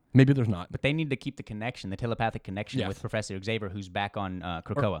 Yeah, maybe there's not. But they need to keep the connection, the telepathic connection Yes. with Professor Xavier, who's back on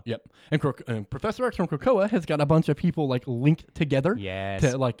Krakoa. Yep. And Professor X from Krakoa has got a bunch of people like linked together Yes.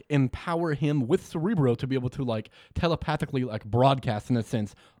 to like empower him with Cerebro to be able to like telepathically like broadcast in a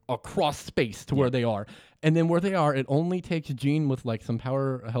sense across space to where they are. And then where they are, it only takes Jean with like some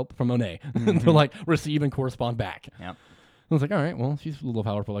power help from Monet to like receive and correspond back. Yep. I was like, all right, well, she's a little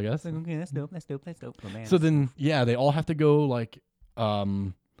powerful, I guess. Okay, that's dope. That's dope. That's dope. Oh, man. So then, yeah, they all have to go like,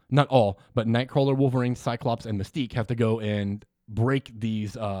 not all, but Nightcrawler, Wolverine, Cyclops, and Mystique have to go and break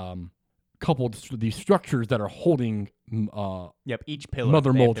these these structures that are holding Yep, each pillar.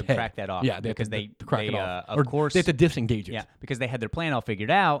 Mother they have Mold's to head. crack that off. Yeah, they have because to crack it off. Of Or course, they have to disengage it. yeah, because they had their plan all figured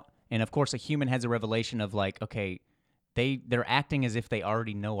out, and of course, a human has a revelation of like, okay, they're acting as if they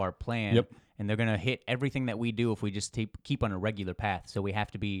already know our plan. Yep. And they're gonna hit everything that we do if we just keep on a regular path. So we have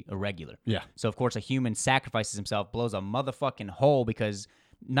to be irregular. Yeah. So of course, a human sacrifices himself, blows a motherfucking hole because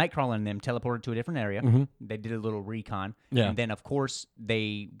Nightcrawler and them teleported to a different area. They did a little recon. Yeah. And then, of course,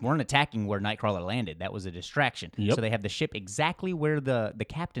 they weren't attacking where Nightcrawler landed. That was a distraction. Yep. So they have the ship exactly where the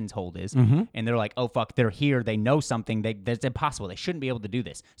captain's hold is. And they're like, oh, fuck, they're here. They know something. That's impossible. They shouldn't be able to do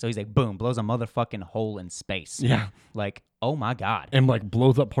this. So he's like, boom, blows a motherfucking hole in space. Yeah. Like, oh, my God. And like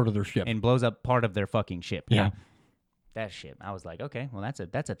blows up part of their ship. And blows up part of their fucking ship. Yeah. That ship. I was like, okay, well, that's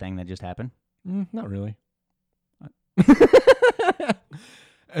a thing that just happened. Not really.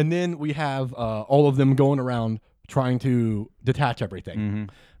 And then we have all of them going around trying to detach everything,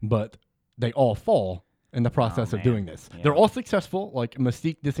 but they all fall in the process of doing this. Yeah. They're all successful. Like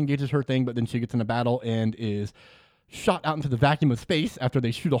Mystique disengages her thing, but then she gets in a battle and is shot out into the vacuum of space after they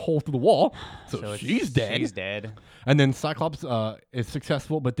shoot a hole through the wall. So she's dead. She's dead And then Cyclops is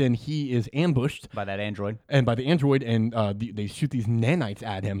successful, but then he is ambushed by that android. and by the android, and they shoot these nanites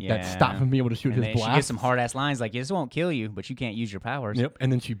at him that stop him from being able to shoot And his then she blast. gets some hard ass lines like, "This won't kill you, but you can't use your powers." Yep,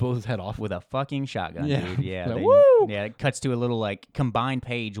 and then she blows his head off. With a fucking shotgun, Yeah. dude. Yeah, Like, they- woo! yeah. It cuts to a little like combined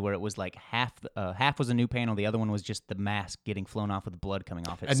page where it was like half was a new panel, the other one was just the mask getting flown off with blood coming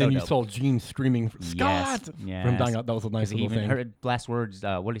off it. And So then you dope. saw Jean screaming, "Scott!" from yes. dying out. That was a nice 'Cause he little even thing. her last words.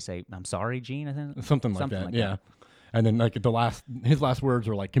 What did he say? "I'm sorry, Gene." I think Something like that, yeah. And then like his last words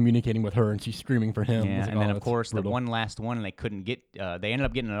are like communicating with her, and she's screaming for him. Yeah, It's like, and then oh, of it's course brutal. the one last one, and they couldn't get. They ended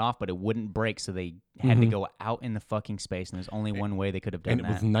up getting it off, but it wouldn't break, so they had to go out in the fucking space. And there's only one way they could have done and it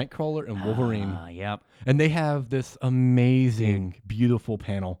that. was Nightcrawler and Wolverine. Yep. And they have this amazing, beautiful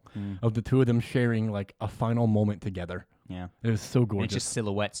panel of the two of them sharing like a final moment together. Yeah. It was so And gorgeous. it's just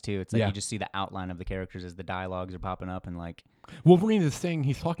silhouettes too. It's like Yeah. you just see the outline of the characters as the dialogues are popping up, and like Wolverine is saying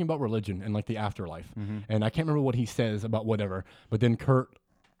he's talking about religion and like the afterlife, and I can't remember what he says about whatever. But then Kurt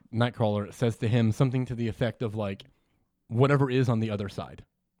Nightcrawler says to him something to the effect of like, "Whatever is on the other side,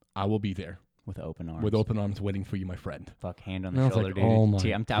 I will be there with open arms. with open arms, waiting for you, my friend." Fuck, hand on And I the was shoulder, like, dude. "Oh my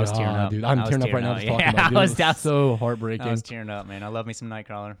I was tearing God, up. dude! I I'm was tearing up right now just talking Yeah, about it. Dude, I it was, was so heartbreaking." I was tearing up, man. I love me some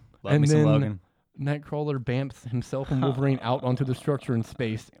Nightcrawler. Love And me some then Logan. Nightcrawler bamps himself and Wolverine out onto the structure in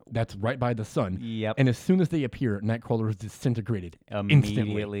space that's right by the sun. Yep. And as soon as they appear, Nightcrawler is disintegrated instantly.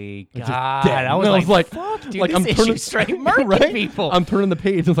 Immediately. It's just God, dead. I was And like, fuck, dude, like this I'm issue turning straight murking right? people. I'm turning the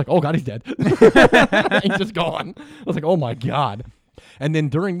page and it's like, oh God, he's dead. He's just gone. I was like, oh my God. And then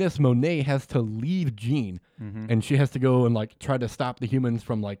during this, Monet has to leave Jean, and she has to go and like try to stop the humans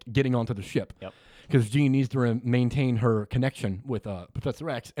from like getting onto the ship. Yep. Because Jean needs to maintain her connection with Professor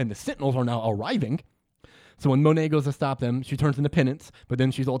X, and the Sentinels are now arriving. So when Monet goes to stop them, she turns into Penance, but then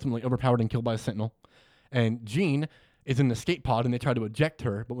she's ultimately overpowered and killed by a Sentinel. And Jean is in the escape pod, and they try to eject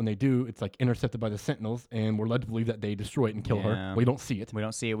her, but when they do, it's like intercepted by the Sentinels, and we're led to believe that they destroy it and kill her. Yeah. We don't see it. We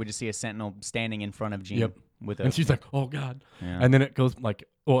don't see it. We just see a Sentinel standing in front of Jean. Yep. With a, And she's like, "Oh God!" Yeah. And then it goes like,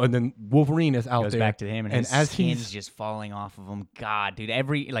 "Oh," and then Wolverine is out goes there, back to him, and his as skin's he's just falling off of him. God, dude,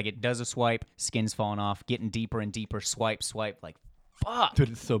 it does a swipe, skin's falling off, getting deeper and deeper, swipe, like, fuck. dude,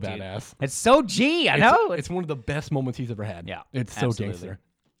 it's so badass. It's so G, I know. It's one of the best moments he's ever had. Yeah, it's so absolutely. gangster.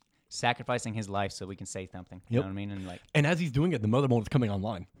 Sacrificing his life so we can say something. You Yep. know what I mean? And like, And as he's doing it, the Mother Mold's coming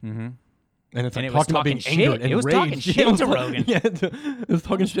online. mm-hmm. And it's like And it was talking about being talking angered shit. and It was raged. talking shit it was to like- Rogan. Yeah, it was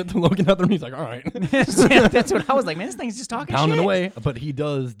talking shit to Logan out there, and he's like, "All right." that's what I was like, man, this thing's just talking Pounding shit. away, but he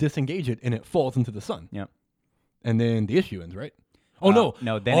does disengage it, and it falls into the sun. Yep. And then the issue ends, right? Oh no!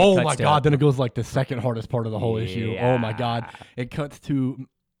 no, then it oh cuts my to- God! Then it goes like the second hardest part of the whole issue. Oh my God! Yeah. It cuts to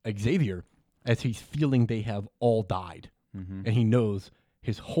Xavier as he's feeling they have all died, Mm-hmm. and he knows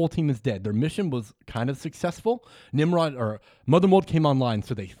his whole team is dead. Their mission was kind of successful. Nimrod or Mother Mold came online,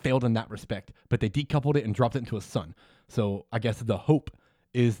 so they failed in that respect. But they decoupled it and dropped it into a sun. So I guess the hope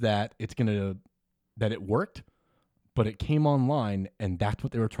is that that it worked, but it came online, and that's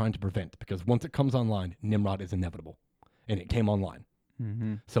what they were trying to prevent. Because once it comes online, Nimrod is inevitable, and it came online.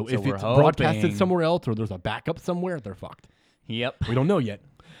 Mm-hmm. So, So if we're it's broadcasted hoping- somewhere else or there's a backup somewhere, they're fucked. Yep. We don't know yet.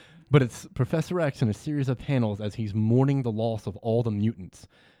 But it's Professor X in a series of panels as he's mourning the loss of all the mutants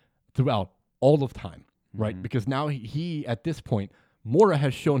throughout all of time, right? Because now he at this point, Mora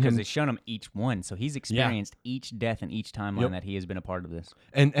has shown Because him, they've shown him each one, so he's experienced each death and each timeline Yep. that he has been a part of this.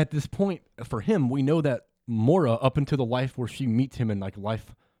 and at this point, for him, we know that Mora, up into the life where she meets him in like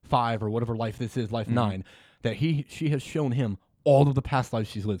life 5 or whatever life this is, life 9, that she has shown him all of the past lives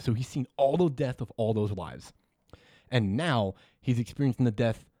she's lived. So he's seen all the death of all those lives. And now he's experiencing the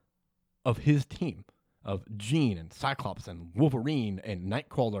death of his team, of Jean and Cyclops and Wolverine and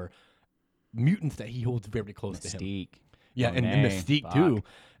Nightcrawler, mutants that he holds very close to him. Mystique. Yeah, and Monet, Mystique fuck. too.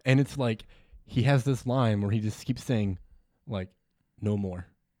 And it's like he has this line where he just keeps saying, like, no more.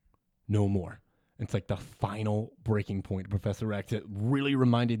 No more. It's like the final breaking point, Professor X. It really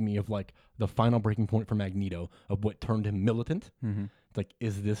reminded me of like the final breaking point for Magneto of what turned him militant. Mm-hmm. It's like,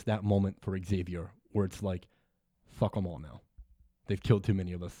 is this that moment for Xavier where it's like, fuck them all now. They've killed too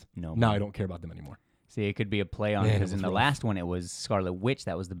many of us. No Now more. I don't care about them anymore. See, it could be a play on Man, it because in was the rough. last one it was Scarlet Witch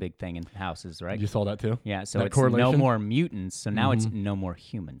that was the big thing in houses, right? You saw that too? Yeah, so that it's no correlation? more mutants, so now it's no more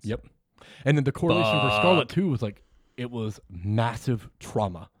humans. Yep. And then the correlation for Scarlet too was like, it was massive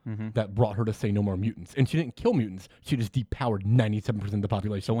trauma that brought her to say no more mutants. And she didn't kill mutants. She just depowered 97% of the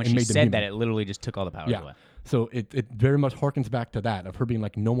population. So when and she made them said human. that, it literally just took all the powers away. So it very much harkens back to that, of her being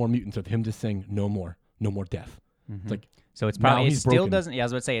like, no more mutants, of him just saying no more death. It's like, So it's now probably, it he's still broken. doesn't, I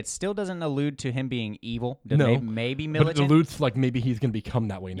was about to say, it still doesn't allude to him being evil. No. Maybe but it militant. alludes to like maybe he's going to become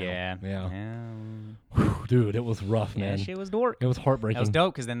that way now. Yeah. Whew, dude, it was rough, Yeah, man. shit was dork. It was heartbreaking. That was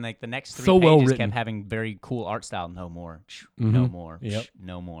dope because then like the next 3 So pages well kept written. having very cool art style. No more, no more, Yep.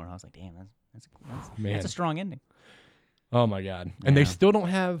 no more. I was like, damn, Man. that's a strong ending. Oh my God. And they Yeah. still don't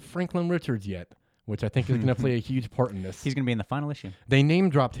have Franklin Richards yet, which I think is going to play a huge part in this. He's gonna be in the final issue. They name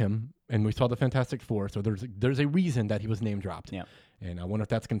dropped him, and we saw the Fantastic Four, so there's a reason that he was name dropped. Yeah. And I wonder if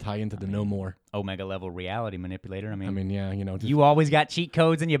that's going to tie into the no more. Omega level reality manipulator. I mean, Yeah, just, you always got cheat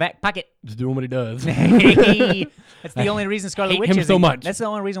codes in your back pocket. just doing what he does. That's the only reason Scarlet hate Witch him isn't. so much. That's the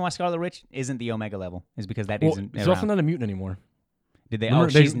only reason why Scarlet Witch isn't the Omega level, is because that Well, isn't he's around. also not a mutant anymore. Did they? Remember, Oh,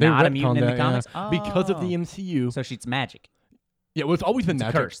 she's they not a retconned mutant in the that, yeah. comics. Because of the Oh. MCU. So she's magic. Yeah, well, it's always been It's a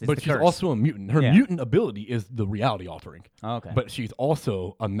magic, curse. It's but the she's curse. also a mutant. Her Yeah. mutant ability is the reality altering, Oh, okay. but she's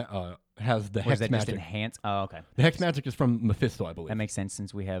also has the Or is hex that just magic. enhance? Oh, okay. The hex magic is from Mephisto, I believe. That makes sense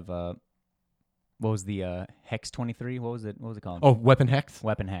since we have what was the Hex 23? What was it called? Oh, weapon hex.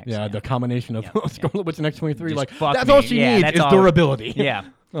 Weapon Hex. Yeah, the combination of Yeah, Scarlet Witch and X-23. Just Like fuck that's me. all she Yeah, needs that's is all- durability. Yeah.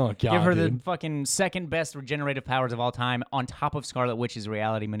 Oh God, Give her dude. the fucking second best regenerative powers of all time on top of Scarlet Witch's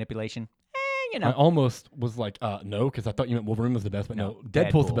reality manipulation. You know. I almost was like, no, because I thought you meant Wolverine was the best, but no,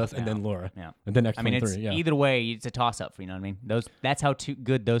 Deadpool's the best, and then Laura, Yeah. and then X-23. I mean, it's yeah. either way, it's a toss up for you know what I mean. That's how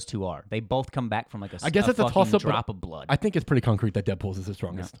good those two are. They both come back from like I guess it's a fucking toss-up, but drop of blood. I think it's pretty concrete that Deadpool's is the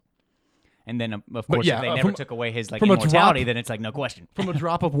strongest. And then of But course, yeah, if they never from- took away his like from a immortality, drop- then it's like no question. From a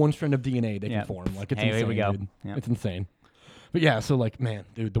drop of one strand of DNA, they Yeah. can form. Like it's Hey, insane, here we go. dude. Yeah. It's insane. But yeah, so like, man,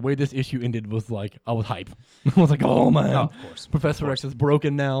 dude, the way this issue ended was like, I was hype. I was like, oh man, Oh, of course. Professor X is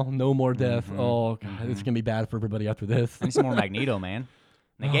broken now. No more death. Mhm, Oh god, this is gonna be bad for everybody after this. I need some more Magneto, man.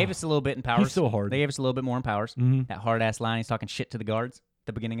 They gave us a little bit in powers. so hard. They gave us a little bit more in powers. Mhm. That hard ass line, he's talking shit to the guards at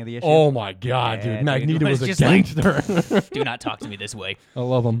the beginning of the issue. Oh my god, Yeah, dude, dude, Magneto it was was a just like- gangster. Do not talk to me this way. I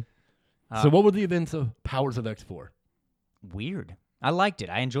love him. Uh, So what were the events of Powers of X4? Weird. I liked it.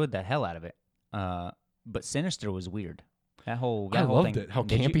 I enjoyed the hell out of it. But Sinister was weird. That whole I whole loved thing. it. How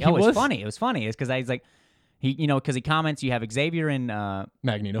Did you- campy he oh, it was. was funny. It was funny. It's because I was like, because he comments. You have Xavier and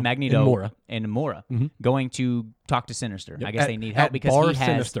Magneto. Magneto And Mora. and Mora Mhm. going to talk to Sinister. Yep. I guess At- they need help at because Bar he has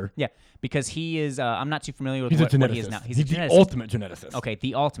Sinister. Yeah, because he is. I'm not too familiar with He's a what geneticist. he is now. He's the a geneticist. ultimate geneticist. Okay,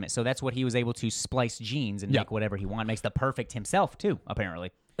 the ultimate. So that's what he was able to splice genes and Yeah. make whatever he wanted. Makes the perfect himself too,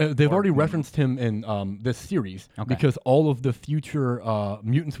 apparently. They've already referenced him in this series Okay. because all of the future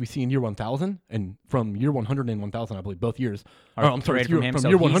mutants we see in year 1000 and from year 100 and 1000, I believe, both years. Are I'm sorry, created from him. from so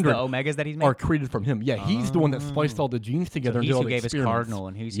year he's 100 the Omegas that he's made. are created from him. Yeah, he's the one that spliced all the genes together So and he's did all who the gave us experiments. Cardinal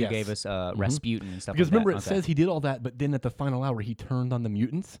and he's Yes. who gave us Rasputin and stuff Because like remember, that. it says he did all that, but then at the final hour, he turned on the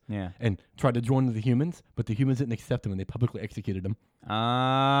mutants Yeah. and tried to join the humans, but the humans didn't accept him and they publicly executed him.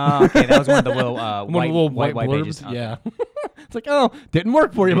 Okay, that was one of the little One of white, the little white blurbs. pages. Okay. Yeah. It's like, oh, didn't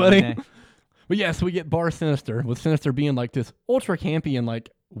work for you, buddy. Okay. But yeah, so we get Bar Sinister, with Sinister being like this ultra campy and like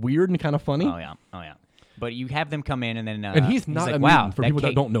weird and kind of funny. Oh yeah. But you have them come in and then And he's not like, a wow, mutant for that people that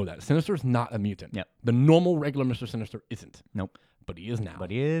cape- don't know that. Sinister's not a mutant. Yep. The normal, regular Mr. Sinister isn't. Nope. But he is now. But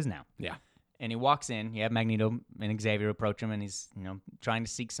he is now. yeah. And he walks in. You have Magneto and Xavier approach him, and he's trying to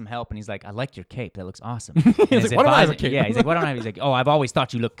seek some help. And he's like, "I like your cape. That looks awesome." And his like, "Why don't I have a advisor- cape?" Yeah, he's like, "Why don't I have?" He's like, "Oh, I've always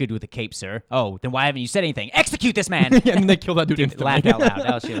thought you look good with a cape, sir. Oh, then why haven't you said anything? Execute this man!" Yeah, and they kill that dude instantly. Laughed out loud.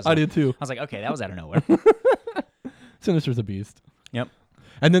 That shit was I did too. I was like, "Okay, that was out of nowhere." Sinister's a beast. Yep.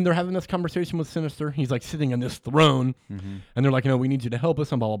 And then they're having this conversation with Sinister. He's like sitting on this throne, Mm-hmm. and they're like, we need you to help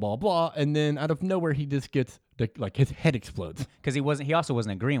us, and blah blah blah blah. And then out of nowhere, he just gets like his head explodes. Because he also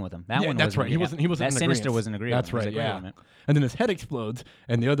wasn't agreeing with him. That Yeah, one that's wasn't. right. He wasn't. He wasn't. That in Sinister agreeance. wasn't agreeing. That's with him. He was right. like, "Wait a Yeah. minute." And then his head explodes,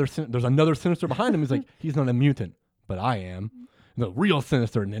 and the other there's another Sinister behind him. He's like, he's not a mutant, but I am the real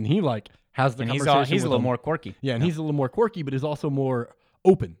Sinister. And then he like has the And he's conversation. he's a with little him. more quirky. Yeah, and he's a little more quirky, but he's also more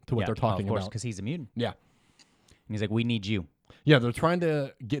open to what Yeah, they're talking of course, about. because he's a mutant. Yeah. And he's like, "We need you." Yeah, they're trying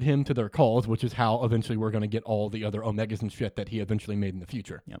to get him to their cause, which is how eventually we're going to get all the other Omegas and shit that he eventually made in the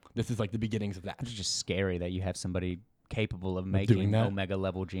future. Yep. This is like the beginnings of that. It's just scary that you have somebody capable of doing making that. Omega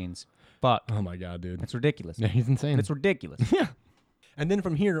level genes. Fuck. Oh my god, dude. That's ridiculous. Yeah, he's insane. It's ridiculous. Yeah. And then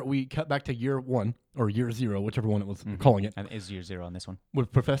from here, we cut back to year 1 or year 0, whichever one it was calling it, And is year 0 on this one?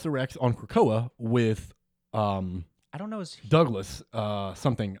 with Professor X on Krakoa with I don't know. His Douglas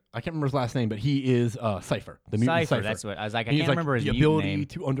something. I can't remember his last name, but he is Cypher, the mutant Cypher. Cypher. That's what I was like. I He's can't like remember his the mutant ability name.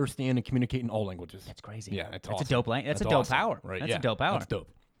 to understand and communicate in all languages. That's crazy. Yeah, that's a awesome. dope. That's a dope awesome. power. Right? That's yeah, a dope power. That's dope.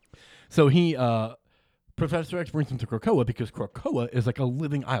 So he Professor X brings him to Krakoa because Krakoa is like a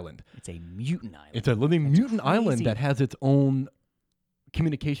living island. It's a mutant island. It's a living mutant island crazy. that has its own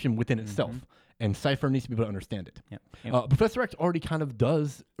communication within itself. And Cypher needs to be able to understand it. Yep. Professor X already kind of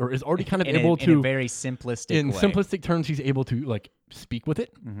does, or is already kind of in able in to, a very simplistic in way. simplistic terms, he's able to like speak with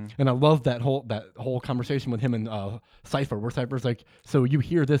it. And I love that whole conversation with him and Cypher, where Cypher's like, "So you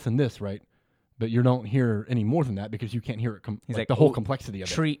hear this and this, right? But you don't hear any more than that because you can't hear it. He's like, the whole "Oh, complexity of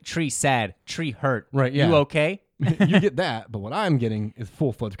Tree sad, tree hurt. Right, yeah. You okay? it. You get that, but what I'm getting is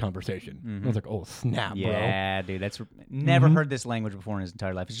full-fledged conversation. I was like, "Oh snap, bro!" Yeah, dude, that's never heard this language before in his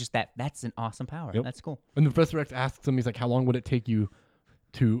entire life. It's just that's an awesome power. Yep. That's cool. And the Professor X asks him, he's like, "How long would it take you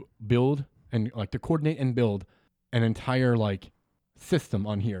to build and like to coordinate and build an entire like system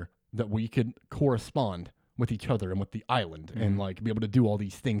on here that we could correspond with each other and with the island and like be able to do all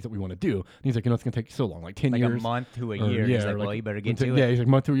these things that we want to do?" And he's like, "It's gonna take so long, like 10 Like years, a month to a or- year. yeah, He's like, or, well, you better get yeah, to it. he's like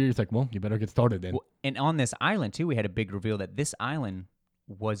month to a year. He's like, "Well, you better get started then." Well, and on this island too, we had a big reveal that this island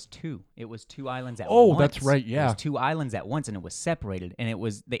was two. It was two islands at once. Oh, that's right, It yeah. was two islands at once, and it was separated, and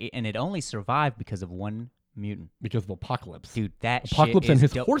it only survived because of one mutant. Because of Apocalypse. Dude, that Apocalypse shit and is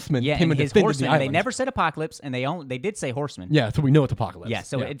his dope. horsemen yeah, came and and his defended the horsemen. They island. never said Apocalypse, and they did say horsemen. Yeah, so we know it's Apocalypse. Yeah,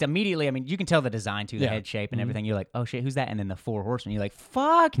 so it's immediately, I mean, you can tell the design too, the Yeah. head shape and everything. You're like, oh shit, who's that? And then the four horsemen, you're like,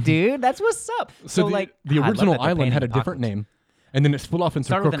 fuck, dude, that's what's up. So the, like, the I love original that they're island had a painting different Apocalypse. name, and then it split off into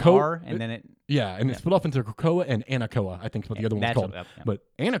Started with an Krakoa. R, and then it. Yeah, and it split off into Krakoa and Anakoa, I think is what the other one was That's called. what- yeah. But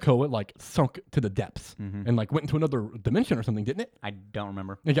Anakoa like sunk to the depths and like went into another dimension or something, didn't it? I don't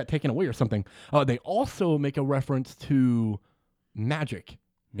remember. It got taken away or something. They also make a reference to magic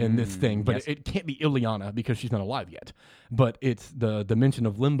in this thing, but yes. it can't be Ileana because she's not alive yet. But it's the dimension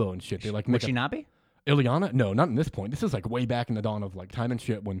of limbo and shit. They like Would make she a, not be? Ileana? No, not in this point. This is like way back in the dawn of like time and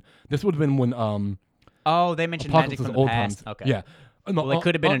shit. When this would have been when Oh, they mentioned Apocalypse magic was from the old past. times. Okay. Yeah. No, Well, it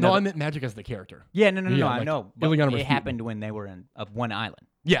could have been no, I another- meant magic as the character. Yeah, no, Yeah, I like know. But Ileana it Rasputin. happened when they were in one island.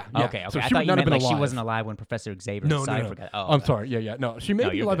 Yeah, yeah. Okay, So I she thought would you not have meant been like alive. she wasn't alive when Professor Xavier No, and no, Cypher no. got. Oh, I'm okay. sorry. Yeah, yeah. No, she may No,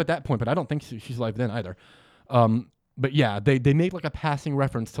 be you're alive good. at that point, but I don't think she's alive then either. But yeah, they make like a passing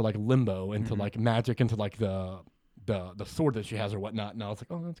reference to like limbo and to like magic and to like the sword that she has or whatnot. And I was like,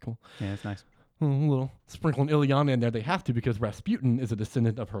 oh, that's cool. Yeah, that's nice. A little sprinkling Ileana in there. They have to because Rasputin is a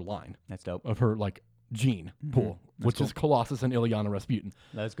descendant of her line, That's dope. of her like gene pool, which is Colossus and Ileana Rasputin.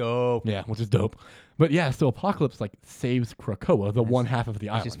 Let's go. Yeah, which is dope. But yeah, so Apocalypse like saves Krakoa, the one half of the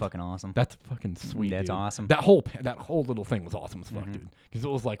It's island. just fucking awesome. That's fucking sweet. That's dude. awesome. That whole little thing was awesome as fuck, dude. Because it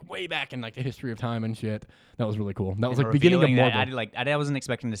was like way back in like the history of time and shit. That was really cool. That was And like beginning of revealing that, Marvel. I wasn't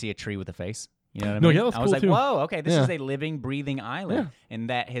expecting to see a tree with a face. You know what I No, mean? yeah, that's I was cool like, too. whoa, okay, this Yeah. is a living, breathing island, and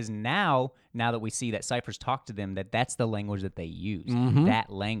that has now that we see that Cypher's talked to them, that's the language that they use. That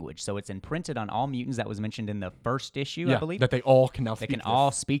language, so it's imprinted on all mutants. That was mentioned in the first issue, I believe. that they all can now They speak. can this.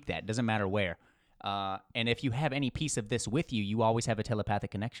 all speak that. Doesn't matter where. And if you have any piece of this with you, you always have a telepathic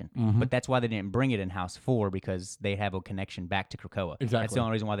connection. But that's why they didn't bring it in House 4, because they have a connection back to Krakoa. That's Exactly. the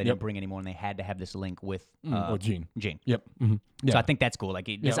only reason why they Yep. didn't bring any more, and they had to have this link with or Jean. Jean. Yep. Mm-hmm. Yeah. So I think that's cool. Like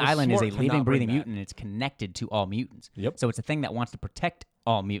this it was island is a smart to not living, bring breathing that. mutant, and it's connected to all mutants. Yep. So it's a thing that wants to protect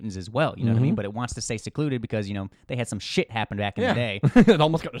all mutants as well. You know what I mean? But it wants to stay secluded because they had some shit happen back in the day. it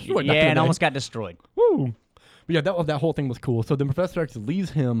almost got destroyed. back in Yeah, the and day. almost got destroyed. Woo. But yeah, that whole thing was cool. So then Professor X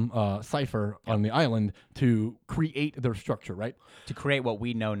leaves him, Cypher, on the island to create their structure, right? To create what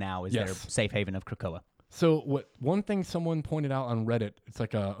we know now is their Yes. safe haven of Krakoa. So one thing someone pointed out on Reddit, it's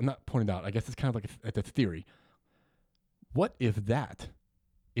like not pointed out, I guess it's kind of like a theory. What if that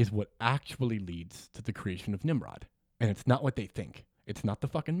is what actually leads to the creation of Nimrod? And it's not what they think. It's not the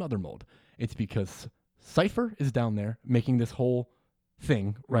fucking mother mold. It's because Cypher is down there making this whole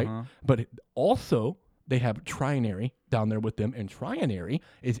thing, right? But also they have Trinary down there with them, and Trinary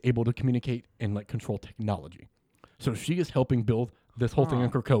is able to communicate and like control technology. So she is helping build this whole thing in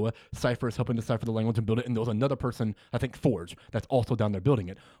Krakoa. Cypher is helping decipher the language and build it, and there was another person, I think Forge, that's also down there building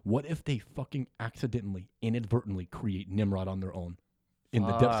it. What if they fucking accidentally, inadvertently create Nimrod on their own in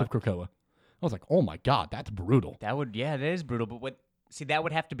the depths of Krakoa? I was like, oh my god, that's brutal. That would, that is brutal. But that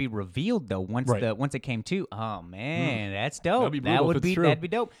would have to be revealed though once Right. once it came to. Oh man, that's dope. That'd be brutal if it's true. That'd be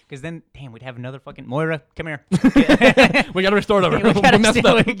dope. Because then, damn, we'd have another fucking Moira. Come here. We gotta restart over. we We gotta messed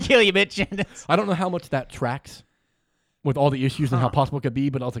up. kill you, bitch. I don't know how much that tracks with all the issues and how possible it could be,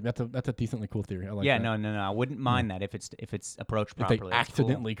 but I was like, that's a decently cool theory. I like Yeah, that. no. I wouldn't mind that if it's approached If properly. they That's cool.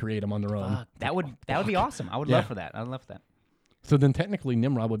 accidentally create them on their own. Fuck, that would be awesome. I would Yeah. love for that. I'd love for that. So then technically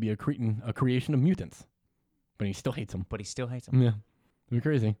Nimrod would be a creation of mutants. But he still hates them. But he still hates him. Yeah. It'd be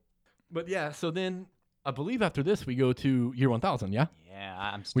crazy. But yeah, so then I believe after this we go to year 1000. Yeah. Yeah,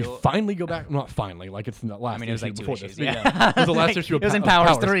 I'm We still. finally go back. Not finally, like it's in the last. I mean, it was issue like 2 before issues. this. Yeah. It was the last issue. It was in of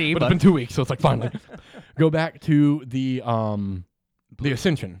Powers 3, but but- it's been 2 weeks, so it's like finally go back to the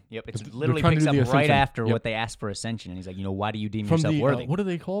Ascension. Yep, it's They're literally trying to picks do up the right Ascension. after Yep. what they asked for Ascension, and he's like, why do you deem From yourself the worthy? what are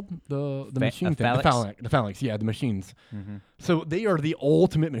they called? The Fa- machine a thing. phalanx? The phalanx. Yeah, the machines. Mm-hmm. So they are the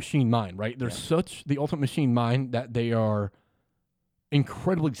ultimate machine mind, right? They're such the ultimate machine mind that they are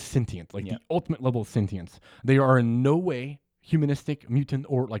incredibly sentient, like Yeah. the ultimate level of sentience. They are in no way humanistic, mutant,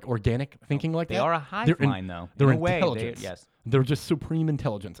 or like organic thinking like They that. are a hive They're in- mind, though. they're in a way, intelligence. yes. They're just supreme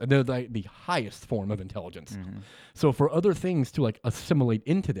intelligence, and they're the highest form of intelligence. Mm-hmm. So for other things to like assimilate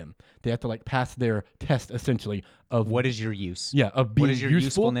into them, they have to like pass their test essentially of What is your use? of being What is your useful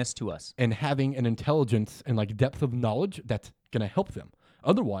usefulness to us? and having an intelligence and like depth of knowledge that's gonna help them.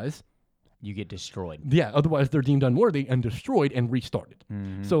 Otherwise, You get destroyed. otherwise they're deemed unworthy and destroyed and restarted.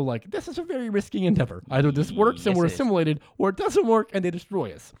 Mm-hmm. So like this is a very risky endeavor. Either this works and Yes, we're it is. assimilated, or it doesn't work and they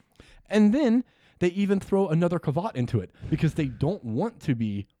destroy us. And then they even throw another caveat into it because they don't want to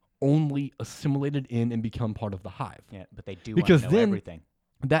be only assimilated in and become part of the hive. Yeah, but they do Because want to know then- everything.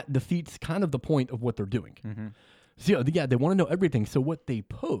 That defeats kind of the point of what they're doing. Mm-hmm. So yeah, they want to know everything. So what they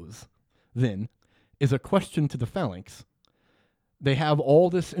pose then is a question to the phalanx. They have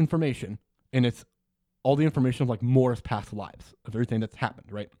all this information, and it's all the information of like Morris' past lives, of everything that's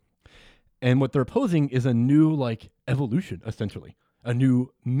happened, right? And what they're posing is a new like evolution, essentially, a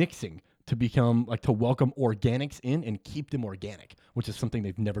new mixing to become like to welcome organics in and keep them organic, which is something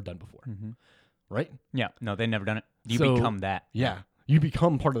they've never done before, right? Yeah, no, they've never done it. You So- become that. Yeah. You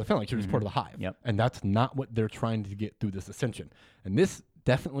become part of the phalanx. You're just part of the hive. Yep. And that's not what they're trying to get through this ascension. And this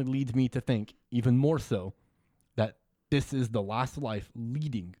definitely leads me to think even more so that this is the last life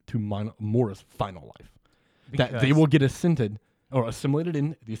leading to Mora's final life. That they Because- will get ascended or assimilated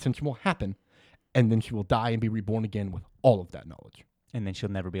in, the ascension will happen, and then she will die and be reborn again with all of that knowledge. And then she'll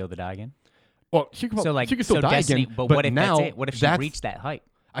never be able to die again. Well, she could, So like, she could still so die Destiny, again. but what if now that's it? What if she that's- reached that height?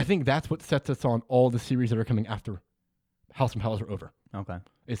 I think that's what sets us on all the series that are coming after House and Palace are over. Okay.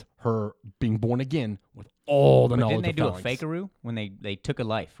 Is her being born again with all the But knowledge didn't they of do a phalanx. fakeroo when they took a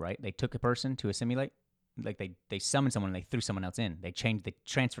life, right? They took a person to assimilate. Like they summoned someone and they threw someone else in. They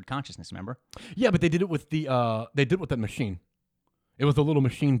transferred consciousness, remember? Yeah, but they did it with that machine. It was a little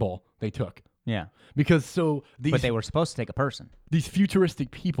machine ball they took. Yeah. Because so these But they were supposed to take a person. these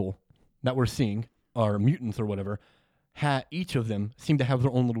futuristic people that we're seeing are mutants or whatever, each of them seem to have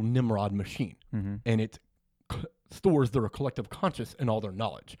their own little Nimrod machine. Mm-hmm. And it stores their collective conscious and all their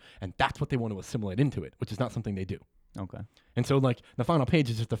knowledge. And that's what they want to assimilate into it, which is not something they do. Okay. And so like the final page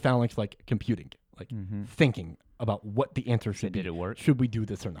is just the phalanx like computing, like thinking about what the answer should be. did it work? Should we do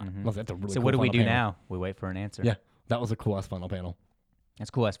this or not? Well, that's a really So cool what do we final do panel. now? We wait for an answer. Yeah, that was a cool ass final panel. That's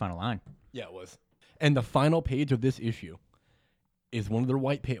cool. That's final line. Yeah, it was. And the final page of this issue is one of their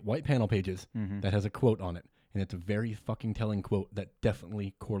white panel pages that has a quote on it, and it's a very fucking telling quote that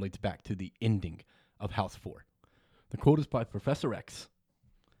definitely correlates back to the ending of House 4. The quote is by Professor X,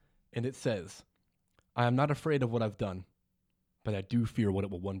 and it says, "I am not afraid of what I've done, but I do fear what it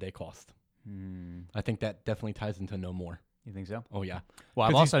will one day cost." I think that definitely ties into No More. You think so? Oh yeah, Well,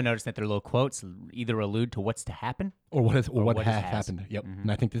 I've 'Cause also noticed that their little quotes either allude to what's to happen. or what what has has. happened. Yep,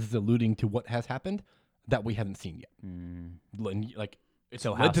 and I think this is alluding to what has happened that we haven't seen yet. Like it's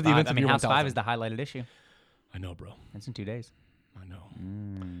So led House to the 5, events I of mean, Year House 5 1000. is the highlighted issue. I know, bro. That's in 2 days. I know.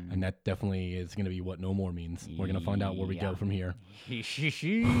 And that definitely is going to be what No More means. We're going to find out where we go from here.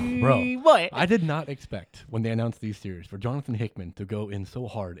 Bro, what? I did not expect when they announced these series for Jonathan Hickman to go in so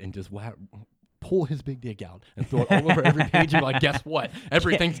hard and just pull his big dick out and throw it all over every page and be like, guess what?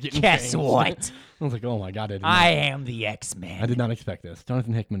 Everything's getting Guess changed. what? I was like, oh my God. I am the X-Man. I did not expect this.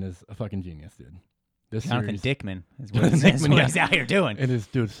 Jonathan Hickman is a fucking genius, dude. This Jonathan series, Dickman is what, Jonathan that's Hickman, what yeah. he's out here doing. It is,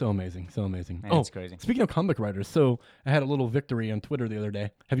 dude, so amazing. So amazing. Man, it's crazy. Speaking of comic writers, so I had a little victory on Twitter the other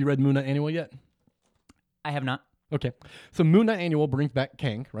day. Have you read Moon Knight Annual yet? I have not. Okay. So Moon Knight Annual brings back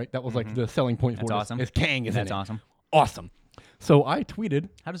Kang, right? That was like the selling point for That's it. awesome. Is Kang is in That's it. awesome. Awesome. So I tweeted,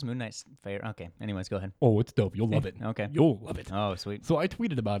 How does Moon Knight fare? Okay. Anyways, go ahead. oh, it's dope. You'll love it. Okay. You'll love it. Oh, sweet. So I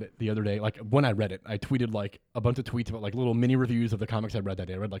tweeted about it the other day. Like when I read it, I tweeted like a bunch of tweets about like little mini reviews of the comics I read that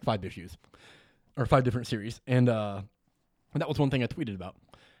day. I read like 5 issues or 5 different series. And that was one thing I tweeted about.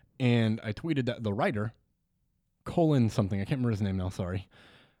 And I tweeted that the writer, Colin something, I can't remember his name now, sorry.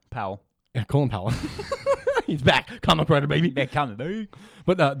 Powell. Yeah, Colin Powell. He's back. Comic writer, baby. Big comment, baby.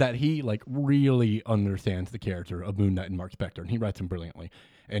 But that he like really understands the character of Moon Knight and Mark Spector, and he writes him brilliantly.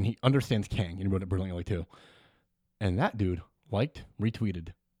 And he understands Kang, and he wrote it brilliantly too. And that dude retweeted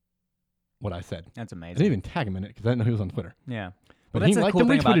what I said. That's I didn't amazing. even tag him in it because I didn't know he was on Twitter. Yeah. But Well, that's he the liked cool and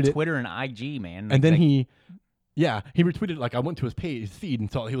thing about retweeted it. Twitter and IG, man. And then Like, he retweeted, like, I went to his feed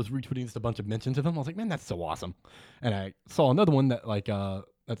and saw he was retweeting just a bunch of mentions of him. I was like, man, that's so awesome. And I saw another one that, like,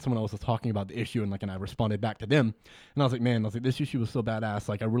 that someone else was talking about the issue, and, like, and I responded back to them. And I was like, man, this issue was so badass.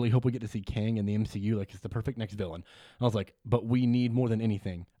 Like, I really hope we get to see Kang in the MCU. Like, it's the perfect next villain. And I was like, but we need more than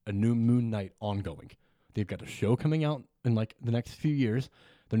anything a new Moon Knight ongoing. They've got a show coming out in, like, the next few years.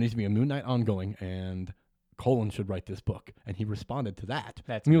 There needs to be a Moon Knight ongoing, and Colin should write this book. And he responded to that.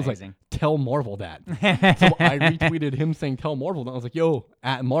 That's and he was amazing. like, tell Marvel that. So I retweeted him saying, tell Marvel. And I was like, yo,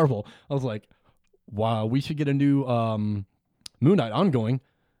 at Marvel. I was like, wow, we should get a new Moon Knight ongoing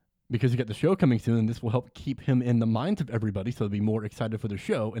because you got the show coming soon, and this will help keep him in the minds of everybody so they'll be more excited for the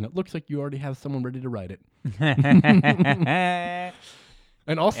show. And it looks like you already have someone ready to write it.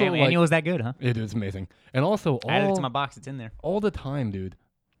 And also, Damn, like, Annual was that good, huh? it is amazing. And also, Added it to my box. It's in there. all the time, dude,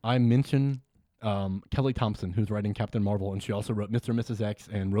 I mention Kelly Thompson, who's writing Captain Marvel, and she also wrote Mr. and Mrs. X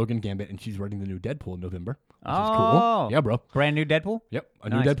and Rogan Gambit, and she's writing the new Deadpool in November, which is Oh. cool. Yeah, bro. Brand new Deadpool? Yep, a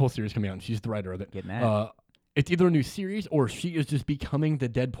Nice. new Deadpool series coming out, and she's the writer of it. Getting that. It's either a new series or she is just becoming the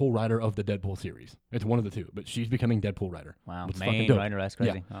Deadpool writer of the Deadpool series. It's one of the two, but she's becoming Deadpool writer. Wow, which is fucking main dope. writer. That's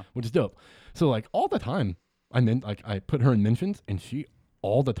Yeah, crazy. Oh. which is dope. So, like, all the time, I put her in mentions, and she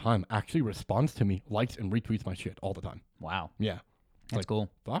all the time actually responds to me, likes and retweets my shit all the time. Wow. Yeah. That's like,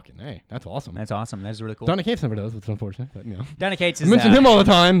 cool. Fucking hey, that's awesome. That's awesome. That's really cool. Donny Cates never does, which is unfortunate, but you know. Donny Cates I is mention him all the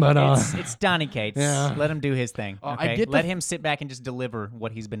time, but it's Donny Cates. Yeah. Let him do his thing. I Okay? get the Let f- him sit back and just deliver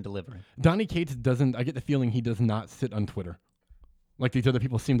what he's been delivering. Donny Cates doesn't. I get the feeling he does not sit on Twitter. Like these other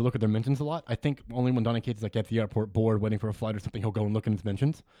people seem to look at their mentions a lot. I think only when Donny Cates is like at the airport bored waiting for a flight or something, he'll go and look in his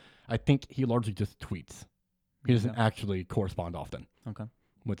mentions. I think he largely just tweets. He doesn't actually correspond often. Okay.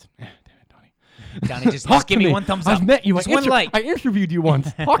 Which, damn it, Donnie. Donnie, just Talk give to me one thumbs up. I've met you. Just one like. I interviewed you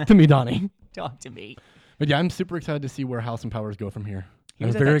once. Talk to me, Donnie. Talk to me. But yeah, I'm super excited to see where House and Powers go from here. He I'm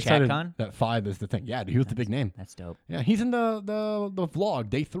was at very that excited ChatCon? that 5 is the thing. Yeah, dude, he was the big name. That's dope. Yeah, he's in the vlog,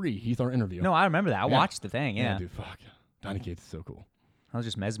 day 3. He's our interview. No, I remember that. I Yeah. watched the thing. Yeah. dude, fuck. Donny Cates is so cool. I was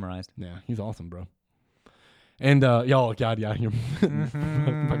just mesmerized. Yeah, he's awesome, bro. And y'all, God, yeah, you're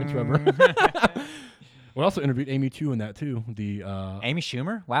fucking Trevor. We also interviewed Amy Chu in that too. The Amy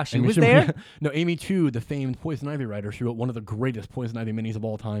Schumer? Wow, she Amy was Schumer- there? No, Amy Chu, the famed Poison Ivy writer. She wrote one of the greatest Poison Ivy minis of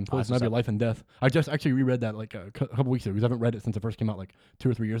all time, Poison what's Ivy: up. Life and Death. I just actually reread that like a couple weeks ago because I haven't read it since it first came out like 2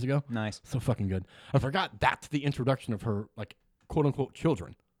 or 3 years ago. Nice. So fucking good. I forgot that's the introduction of her like quote unquote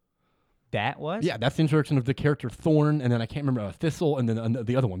children. That was? Yeah, that's the introduction of the character Thorn, and then I can't remember Thistle, and then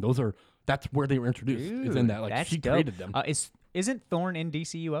the other one. That's where they were introduced. Is in Dude, that like that's she dope. created them. Isn't Thorn in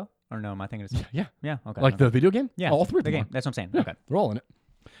DCUO? Or no, am I thinking it's... Yeah, Yeah, okay. like okay. the video game. Yeah, all 3 of the them. game. are. That's what I'm saying. Yeah, Okay. they're all in it.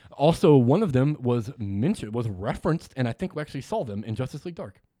 Also, one of them was mentioned, was referenced, and I think we actually saw them in Justice League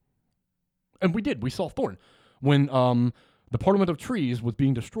Dark. And we did. We saw Thorn when the Parliament of Trees was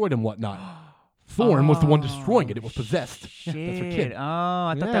being destroyed and whatnot. Thorn was the one destroying it. It was possessed. Shit. Yeah, that's her kid. Oh,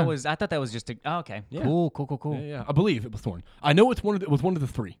 I thought Yeah. that was just a... Oh, okay. Yeah. Cool. Yeah, yeah, I believe it was Thorn. I know it was one of the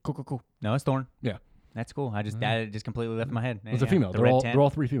 3. Cool. No, it's Thorn. Yeah, That's cool. That just completely left my head. it was a female. The They're red all tent. they're all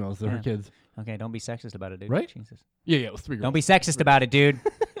 3 females. They're her Yeah. kids. Okay, don't be sexist about it, dude. Right? Jesus. Yeah, it was 3 girls. Don't be sexist about it, dude.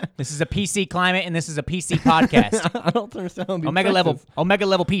 This is a PC climate, and this is a PC podcast. I don't understand. being Omega level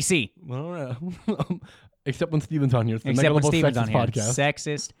sexist. PC. Well, all right. Except when Steven's on here. It's the Except Mega when Level Steven's Sexist on here. podcast.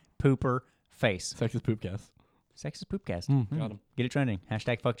 Sexist pooper face. Sexist Poopcast. Sexist poopcast. Got him. Get it trending.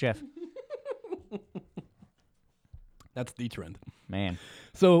 # fuck Jeff. That's the trend. Man.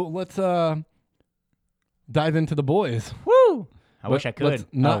 So let's dive into the boys. Woo! I But wish I could. Let's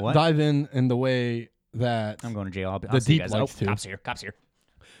not what? dive in the way that. I'm going to jail. I'll the see you deep guys. likes to. Cops here. Cops here.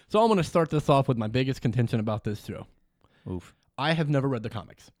 So I'm going to start this off with my biggest contention about this show. Oof. I have never read the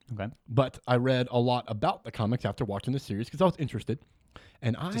comics, Okay. but I read a lot about the comics after watching the series because I was interested.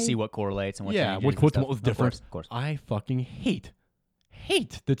 And To see what correlates and what changes and what stuff. was different. Of course. I fucking hate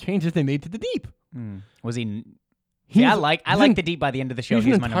the changes they made to the Deep. Was he... He's- Yeah, I like he's the Deep by the end of the show. He's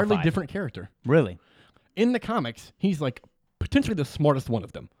He's an my number entirely 5. different character. Really? In the comics, he's like potentially the smartest one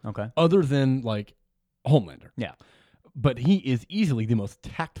of them, Okay. other than like Homelander. Yeah. But he is easily the most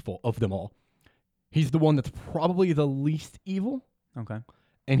tactful of them all. He's the one that's probably the least evil, Okay.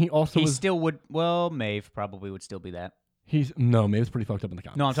 and he also He is. still would... Well, Maeve probably would still be that. Maeve's pretty fucked up in the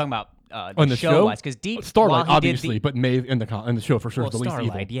comics. No, I'm talking about On the show? wise because Deep Starlight, while he did obviously, but Maeve in the show for sure well, is the least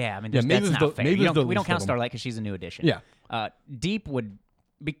Starlight, evil. yeah. I mean, Yeah, that's Maeve is not the- fair. Maeve You is the we don't least count of them. Starlight because she's a new addition. Yeah. Deep would...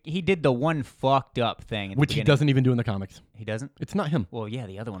 He did the one fucked up thing. At the Which he beginning. doesn't even do in the comics. He doesn't? It's not him. Well, yeah,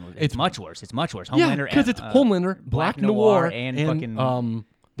 the other one was... It's- It's much worse. It's much worse. Yeah, Homelander because it's Homelander, Black Noir, and fucking...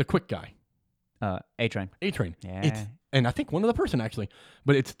 the quick guy, A-Train. A-Train. Yeah. And I think one other person actually,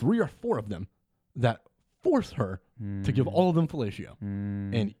 but it's 3 or 4 of them that force her to give all of them fellatio.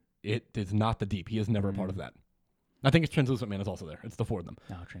 And it is not the Deep. He is never a part of that. I think it's Translucent Man is also there. It's the 4 of them.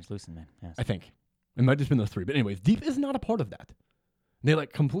 Oh, Translucent Man. Yes. I think. It might have just been those 3. But anyways, Deep is not a part of that. They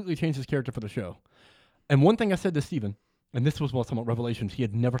like completely changed his character for the show. And one thing I said to Steven, and this was somewhat revelations, he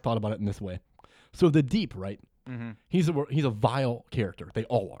had never thought about it in this way. So the Deep, right? He's a vile character. They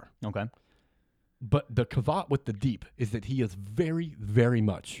all are. Okay. But the caveat with the Deep is that he is very, very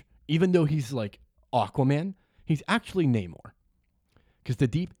much, even though he's like Aquaman, he's actually Namor. Because the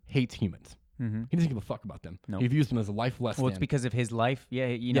Deep hates humans. He doesn't give a fuck about them. Nope. He views them as a life less Well, than. it's because of his life. Yeah,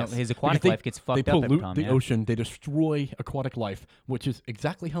 you know, Yes. his Because aquatic life gets fucked they up every pollute time. the Yeah. ocean. They destroy aquatic life, which is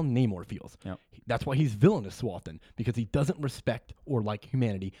exactly how Namor feels. Yep. That's why he's villainous so often, because he doesn't respect or like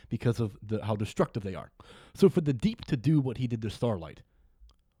humanity because of how destructive they are. So for the Deep to do what he did to Starlight,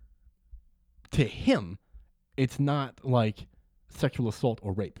 to him, it's not like sexual assault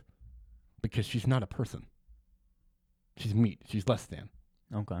or rape, because she's not a person. She's meat. She's less than.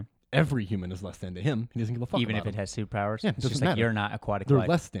 Okay. Every human is less than to him. He doesn't give a fuck Even about if it them. has superpowers? Yeah, it It's just doesn't like matter. you're not aquatic They're life.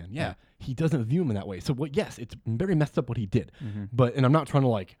 less than. Yeah. He doesn't view him in that way. So, yes, it's very messed up what he did. Mm-hmm. But, and I'm not trying to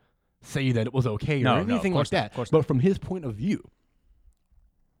like say that it was okay or No, no, anything of like course not, that. of course But not. from his point of view,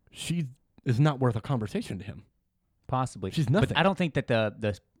 she is not worth a conversation to him. Possibly. She's But nothing. I don't think that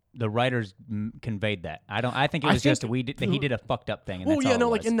the writers conveyed that. I think it I was just think that he did a fucked up thing. And Oh that's yeah, all no,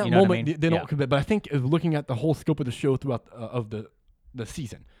 it like was. in that You know what I moment, mean? they Yeah. don't convey. But I think looking at the whole scope of the show throughout of the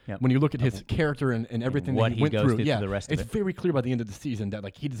season, Yep. when you look at his character and everything what that he he went goes through, through yeah, the rest of it's it. very clear by the end of the season that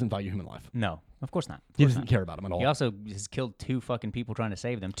like he doesn't value human life. No, of course not. Of He course doesn't not. care about him at all. He also has killed 2 fucking people trying to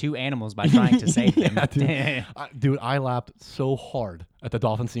save them. 2 animals by trying to save them. Yeah, dude, I laughed so hard at the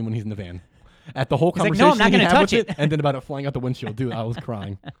dolphin scene when he's in the van. At the whole like, conversation "No, I'm not he gonna had touch with it." and then about it flying out the windshield. Dude, I was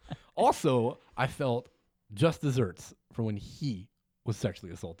crying. Also, I felt just desserts for when he was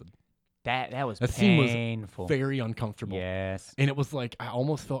sexually assaulted. That was That scene was painful. Very uncomfortable. Yes. And it was like I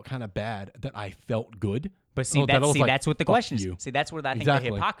almost felt kind of bad that I felt good. But see, Oh, that I was like, that's what the "Fuck question is. you." See, that's where I think Exactly.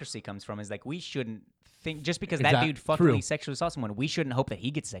 the hypocrisy comes from. Is like we shouldn't think just because that dude True. fucking sexually assaults someone, we shouldn't hope that he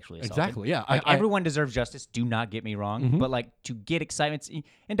gets sexually assaulted. Exactly, yeah. Like, I- everyone deserves justice. Do not get me wrong. But like to get excitement,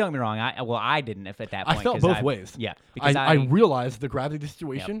 and don't get me wrong. I didn't at that point. I felt 'cause both ways. Yeah, because I realized the gravity of the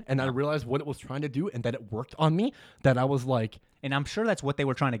situation, and I realized what it was trying to do, and that it worked on me. That I was like, and I'm sure that's what they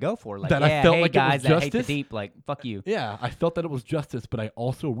were trying to go for. Like, That I yeah, felt hey like it was guys that hate the justice. Deep, like fuck you. yeah, I felt that it was justice, but I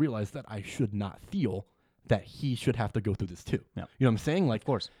also realized that I should not feel that he should have to go through this too. Yeah. You know what I'm saying? Like, Of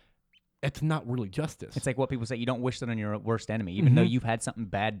course, it's not really justice. it's like what people say. You don't wish that on your worst enemy, even though you've had something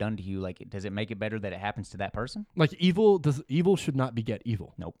bad done to you. Like, does it make it better that it happens to that person? like evil should not beget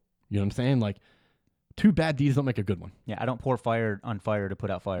evil. Nope. You know what I'm saying? Like, 2 bad deeds don't make a good one. Yeah, I don't pour fire on fire to put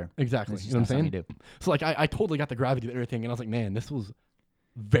out fire. Exactly. It's You just know what not I'm something saying? you do. So like I totally got the gravity of everything, and I was like, man, this was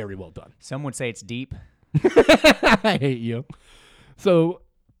very well done. Some would say it's deep. I hate you. So,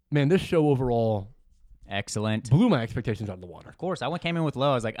 man, this show overall Excellent. blew my expectations out of the water. Of course, I came in with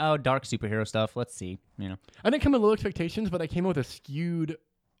low. I was like, oh, dark superhero stuff. Let's see. You know, I didn't come in low expectations, but I came in with a skewed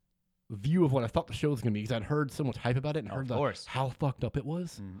view of what I thought the show was going to be because I'd heard so much hype about it and Of heard course. how fucked up it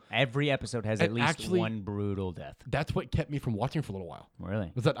was. every episode has And at least actually- one brutal death. That's what kept me from watching for a little while.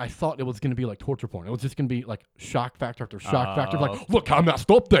 Really? Was that I thought it was going to be like torture porn. It was just going to be like shock factor after shock factor. Oh. Like, look how messed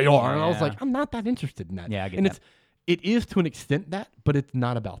up they are. And I was Yeah. like, I'm not that interested in that. Yeah, I get and that. it is to an extent that, but it's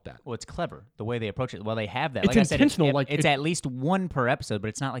not about that. Well, it's clever the way they approach it. Well, they have that. It's Like I said, intentional, It's, like, it's it- at least one per episode, but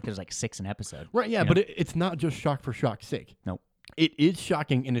it's not like there's like 6 an episode. Right, yeah, you but know? it's not just shock for shock's sake. Nope. It is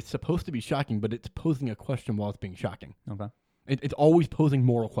shocking, and it's supposed to be shocking, but it's posing a question while it's being shocking. Okay. It's always posing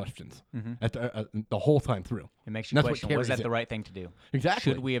moral questions Mhm. at the whole time through. It makes you That's what question: was carries that it. the right thing to do?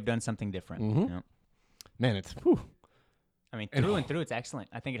 Exactly. Should we have done something different? Mhm. Yep. Man, it's whew. I mean, And- through and through, it's excellent.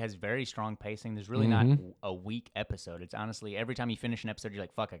 I think it has very strong pacing. There's really Mm-hmm. not a weak episode. It's honestly every time you finish an episode, you're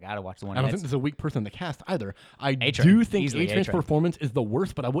like, "Fuck, I gotta watch the one." I don't that's- think there's a weak person in the cast either. I A-Train. do think Easily A-Train's A-Train. performance is the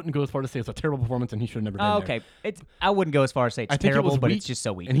worst, but I wouldn't go as far to say it's a terrible performance and he should have never been Oh, there. okay. I wouldn't go as far as say it's I think terrible, it was but weak, it's just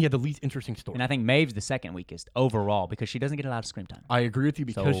so weak. and he had the least interesting story. And I think Maeve's the second weakest overall because she doesn't get a lot of screen time. I agree with you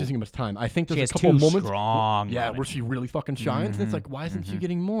because So- she doesn't get much time. I think She there's has a couple two moments, strong yeah, where moments. she really fucking shines, and it's like, why isn't she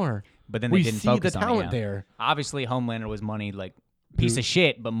getting more? But then we they didn't see focus the on it, talent yeah. there. Obviously, Homelander was money like piece of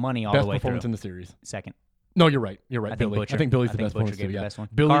shit, but money all Best the way through. performance in the series. Second, No, you're right. You're right. I think Billy. Butcher. I think Billy's I the think best Butcher performance gave too. the Yeah. best one.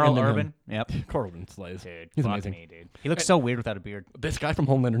 Billy Carl and then him. Urban. Yep. Carl Urban slays. Dude, He's fuck amazing. me, dude. He looks so weird without a beard. This guy from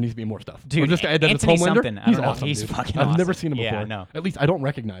Homelander needs to be in more stuff. Dude, Or this guy that's Anthony Homelander, something. I he's don't know. awesome. He's dude. fucking I've never awesome. seen him before. Yeah, no. At least I don't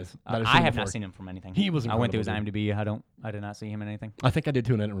recognize that I've seen I him have before. not seen him from anything. He was I went through his incredible, IMDb. I did not see him in anything. I think I did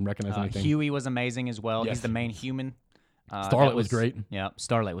too, and I didn't recognize anything. Huey was amazing as well. Yes. He's the main human. Starlight that was great. Yeah,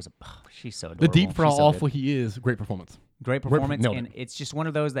 Starlight was. She's so The adorable. Deep, for how She's so awful good. he is, great performance. Great performance, nailed and it. it's just one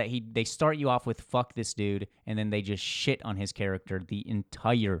of those that they start you off with fuck this dude, and then they just shit on his character the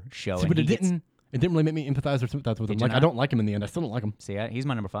entire show. See, and but he it gets- didn't really make me empathize or sympathize with him. Did you Like, I not? don't like him in the end. I still don't like him. See, he's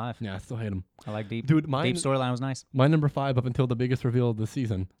my number 5. Yeah, I still hate him. I like Deep. Dude, Deep storyline was nice. My number 5 up until the biggest reveal of the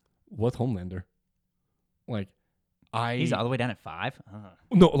season was Homelander. Like, He's all the way down at 5.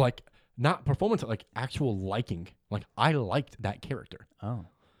 No, like, not performance, like actual liking. Like, I liked that character. Oh,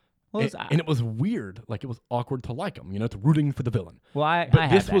 well, And it was weird. Like, it was awkward to like him. You know, it's rooting for the villain. I But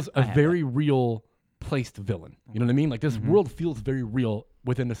had this that. was I a had very real placed villain. You know what I mean? Like, this Mm-hmm. world feels very real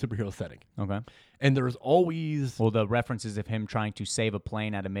within a superhero setting. that. Okay. And there's always Well, the references of him trying to save a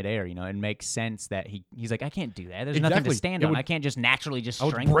plane out of midair, it makes sense that he's like, I can't do that. There's nothing to Exactly. stand It on. would- I can't just naturally just I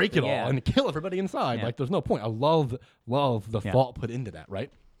would strangle break it yeah. all and kill everybody inside. Yeah. Like, there's no point. I love the Yeah. thought put into that,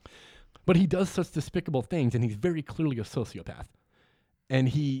 right? But he does such despicable things, and he's very clearly a sociopath. And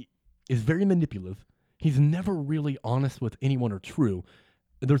he is very manipulative. He's never really honest with anyone or true.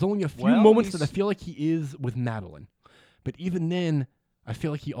 There's only a few Well, moments that I he's- feel like he is with Madeline. But even then, I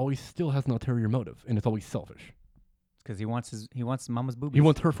feel like he always still has an ulterior motive, and it's always selfish. because he wants mama's boobies. He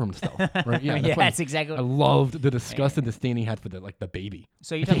wants her for himself, right? Yeah, Yeah, that's, why that's exactly. I loved the disgust and disdain he had for the baby.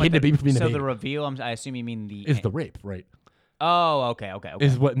 So you Like, he talking hated about the baby for being a so baby. the reveal? I assume you mean the Is the rape, right? Oh, okay.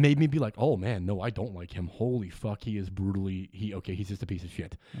 Is what made me be like, oh man, no, I don't like him. Holy fuck, he is brutally. He's just a piece of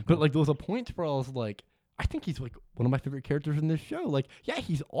shit. But like, there was a point where I was like, I think he's like one of my favorite characters in this show. Like, yeah,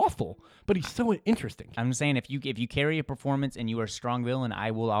 he's awful, but he's so interesting. I'm saying if you carry a performance and you are a strong villain, I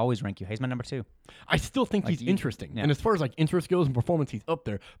will always rank you. He's my number 2. I still think Like he's you- interesting, yeah. and as far as like interest goes and performance, he's up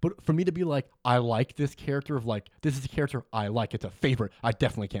there. But for me to be like, I like this character of like, this is a character I like. It's a favorite. I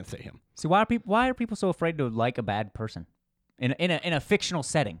definitely can't say him. See, why are people so afraid to like a bad person in a fictional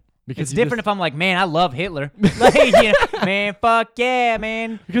setting? Because It's you different just- if I'm like, man, I love Hitler. Like, man, fuck yeah,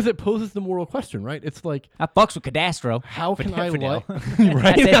 man. Because it poses the moral question, right? It's like, I fucks with Cadastro. how can I Fidel. like I said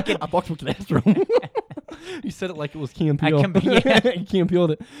right? Kid- I fucked with Castro. You said it like it was Key and I Peele. can be- yeah. You Key and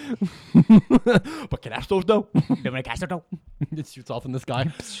Peeled it. But Castro's dope. Dominic Castro. It shoots off in the sky.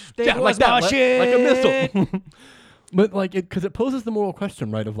 There Yeah, goes like my that, shit. like a missile. But like it, because it poses the moral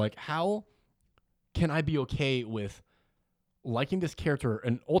question, right? Of like, how can I be okay with liking this character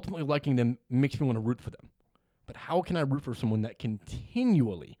and ultimately liking them makes me want to root for them? But how can I root for someone that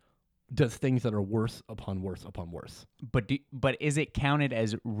continually does things that are worse upon worse upon worse? But is it counted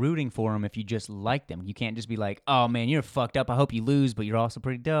as rooting for him if you just like them? You can't just be like, oh man, you're fucked up. I hope you lose, but you're also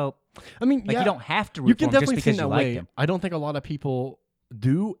pretty dope. I mean, Like yeah, you don't have to root you for can him just definitely see because in you that like way. them. I don't think a lot of people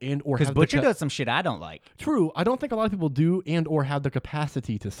do and or Because have Butcher the does some shit I don't like. True, I don't think a lot of people do and or have the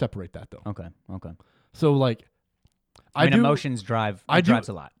capacity to separate that though. Okay. So like, I mean, do, emotions drive. I do- drives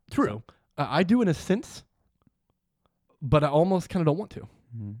a lot. True, I do in a sense, but I almost kind of don't want to,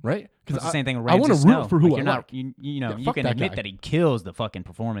 right? It's the same thing with I Ramsey want to Snow. root for who Like, I you're like. not, you Yeah, you fuck can that admit guy. that he kills the fucking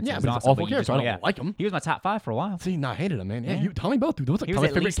performance. Yeah, It's but he's an awesome, awful but you just character. I want- don't like him. He was my top 5 for a while. See, no, I hated him, man. Yeah, Yeah. you tell me both, dude. Those He like was my at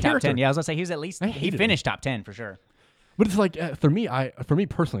favorite least top character. 10. Yeah, I was gonna say he was at least. I He hated him. finished top 10 for sure. But it's like for me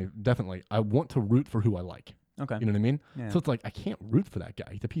personally, definitely, I want to root for who I like. Okay. You know what I mean? Yeah. So it's like I can't root for that guy.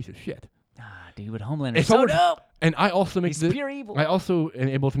 He's a piece of shit. Dude, but Homelander If is so I were- dope. And I also make He's pure evil. I also am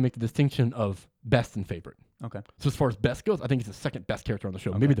able to make the distinction of best and favorite. Okay. So as far as best goes, I think he's the second best character on the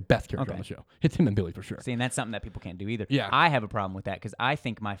show. Maybe the best character on Okay. the show. It's him and Billy for sure. See, and that's something that people can't do either. Yeah. I have a problem with that because I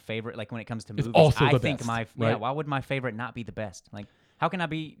think my favorite, like when it comes to It's movies, also I the think best, yeah. right? Why would my favorite not be the best? Like, how can I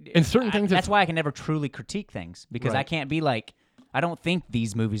be? In certain things, that's it's- why I can never truly critique things because I Right. can't be like, I don't think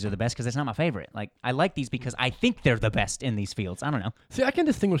these movies are the best because it's not my favorite. Like, I like these because I think they're the best in these fields. I don't know. See, I can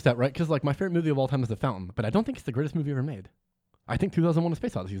distinguish that, right? Because like my favorite movie of all time is The Fountain, but I don't think it's the greatest movie ever made. I think 2001: A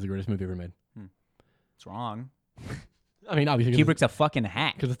Space Odyssey is the greatest movie ever made. It's wrong. I mean, obviously, Kubrick's a fucking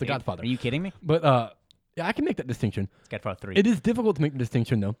hack. 'cause it's The dude. Godfather. Are you kidding me? but yeah, I can make that distinction. It's Godfather 3. It is difficult to make the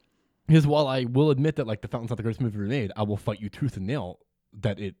distinction though, because while I will admit that like The Fountain's not the greatest movie ever made, I will fight you tooth and nail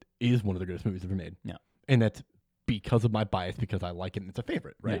that it is one of the greatest movies ever made. Yeah. And that's because of my bias, because I like it and it's a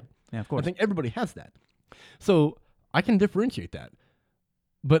favorite, right? Yeah, of course. I think everybody has that. So I can differentiate that.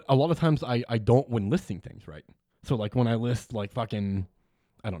 But a lot of times I don't when listing things, right? So like when I list like fucking,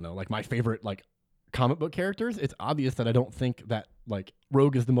 I don't know, like my favorite like comic book characters, it's obvious that I don't think that like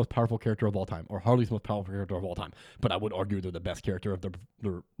Rogue is the most powerful character of all time or Harley's the most powerful character of all time. But I would argue they're the best character of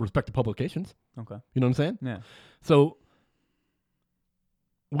their respective publications. Okay. You know what I'm saying? Yeah. So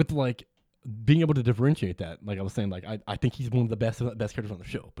with like being able to differentiate that, like I was saying, like I think he's one of the best characters on the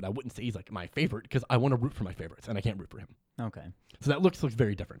show, but I wouldn't say he's like my favorite because I want to root for my favorites and I can't root for him. Okay. So that looks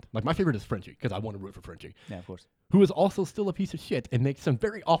very different. Like my favorite is Frenchie because I want to root for Frenchie, Yeah, of course. who is also still a piece of shit and makes some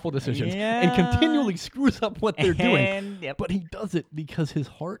very awful decisions and Yeah. continually screws up what they're doing. And, yep. But he does it because his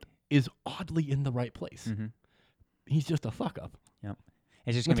heart is oddly in the right place. Mhm. he's just a fuck up. Yep.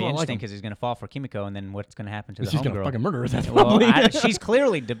 It's just gonna be That's why I like interesting him. because he's gonna fall for Kimiko, and then what's gonna happen to the She's gonna homegirl? fucking murder us. That's Well, probably. she's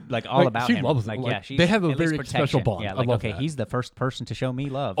clearly all Like, about she him. loves him. Like, Like, yeah, she's they have a at least very special protection. bond. Yeah, I like, love okay, that. he's the first person to show me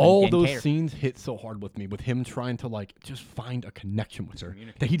love. All and those care. scenes hit so hard with me, with him trying to like just find a connection with her,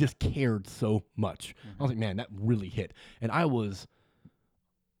 that he just cared so much. I was like, man, that really hit. And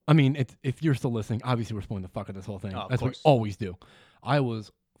I mean, if you're still listening, obviously we're spoiling the fuck out of this whole thing. Oh, of That's what we course. always do. I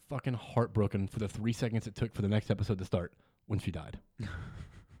was fucking heartbroken for the 3 seconds it took for the next episode to start when she died.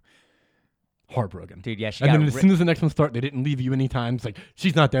 Heartbroken. Dude, yeah, she And got then as soon as the next one started, they didn't leave you any time. It's like,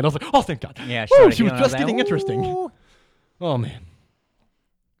 she's not dead. I was like, oh, thank God. Yeah, Woo, started she was healing. I just like, getting interesting. "Ooh." Oh, man.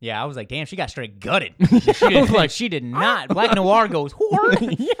 Yeah, I was like, damn, she got straight gutted. She did not. Black Noir goes hard.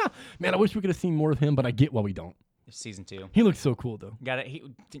 Yeah. Man, I wish we could have seen more of him, but I get why we don't. Season 2. He looks so cool, though. Got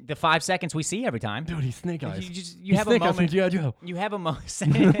it. The 5 seconds we see every time. Dude, he's Snake Eyes. You have a Snake Eyes from moment. G.I. Joe. You have a moment.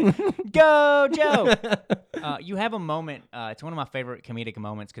 Go, Joe. You have a moment. It's one of my favorite comedic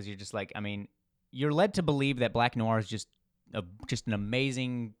moments because you're just like, I mean, you're led to believe that Black Noir is just an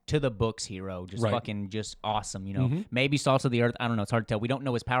amazing to the books hero, just Right. fucking just awesome. You know, maybe salt of the earth. I don't know. It's hard to tell. We don't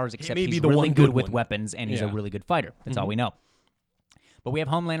know his powers except may be he's the really one good good with one. weapons and he's a Yeah. really good fighter. That's all we know. But we have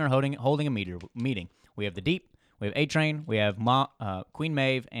Homelander holding a meeting. We have the Deep. We have A-Train. We have Queen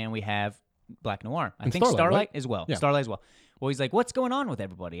Maeve, and we have Black Noir. I And think Starlight, right? as well. Yeah. Starlight as well. Well, he's like, what's going on with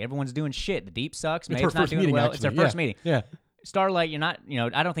everybody? Everyone's doing shit. The Deep sucks. It's her Maeve's not first doing meeting, well. actually. It's their first meeting. Yeah. Starlight, you're not,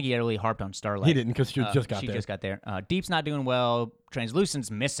 I don't think he really harped on Starlight. He didn't because she just got she there. just got there. Deep's not doing well. Translucent's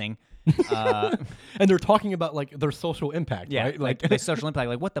missing. And they're talking about like their social impact, Yeah, right? like the social impact.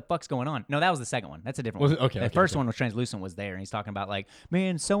 Like, what the fuck's going on? No, that was the second one. That's a different Was one. it? Okay, The okay, first okay. one was Translucent was there, and he's talking about like,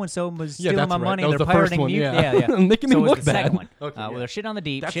 man, so and so was Yeah, stealing that's my right. money. That was They're the first pirating one, you. yeah. yeah. Making me so it was look the second bad. one. Okay, Well, yeah. they're shitting on the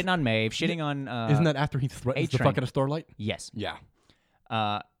Deep, shitting on Maeve, shitting on. Isn't that after he threatens the A-Train. fuck out of Starlight? Yes. Yeah.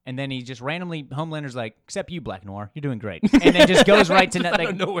 And then he just randomly, Homelander's like, except you, Black Noir, you're doing great. And then just goes right to Just nothing.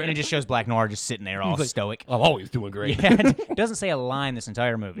 out of nowhere. And it just shows Black Noir just sitting there all He's like, stoic. I'm always doing great. Yeah, it doesn't say a line this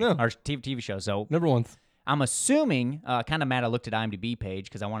entire movie No. or TV show. So Never once. I'm assuming, kind of mad I looked at IMDb page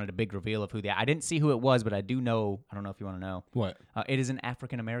because I wanted a big reveal of who I didn't see who it was, but I do know. I don't know if you want to know. What? It is an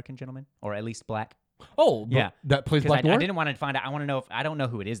African American gentleman, or at least black. Oh, but Yeah. that plays 'Cause Black I Noir? didn't want to find out. I want to know if I don't know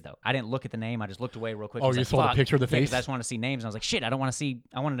who it is though. I didn't look at the name. I just looked away real quick. Oh, I was you like, saw the fuck. picture of the Yeah, 'cause face? I just want to see names. And I was like, shit. I don't want to see.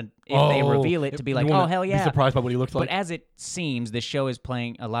 I wanted to, if they reveal it to be like, you oh wanna hell yeah. Be surprised by what he looks like. But as it seems, this show is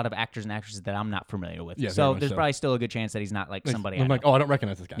playing a lot of actors and actresses that I'm not familiar with. Yeah, very so much there's so. probably still a good chance that he's not like somebody I I'm know. like, oh, I don't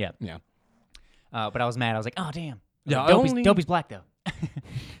recognize this guy. Yeah. Yeah. But I was mad. I was like, oh damn. Yeah, Dopey's black though.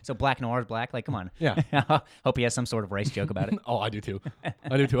 So Black Noir's black. Like, come on. Yeah. Hope he has some sort of race joke about it. Oh, I do too.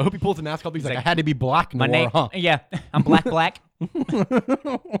 I do too. I hope he pulls a mask off. He's like, like, I had to be Black My Noir, name, huh? yeah, I'm Black. Black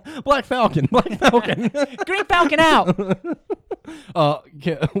Falcon. Black Falcon. Green Falcon out.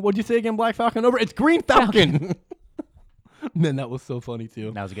 What'd you say again, Black Falcon? Over. It's Green Falcon. Man, that was so funny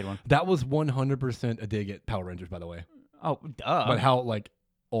too. That was a good one. That was 100% a dig at Power Rangers, by the way. Oh, duh. But how like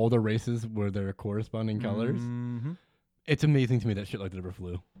all the races were their corresponding colors. Mhm. It's amazing to me that shit like that ever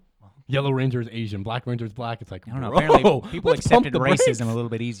flew. Yellow Ranger is Asian, Black Ranger is black. It's like, I don't know. bro, Apparently, people let's pump accepted the racism brakes. a little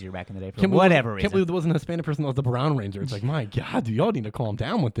bit easier back in the day for Can't believe- whatever Can't reason. believe there wasn't a Hispanic person that was the Brown Ranger. It's like, my God, dude, y'all need to calm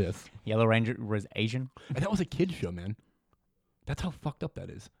down with this. Yellow Ranger was Asian. And that was a kid's show, man. That's how fucked up that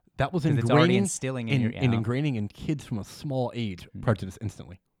is. That was 'Cause it's already ingraining instilling in your- yeah. ingraining in kids from a small age prejudice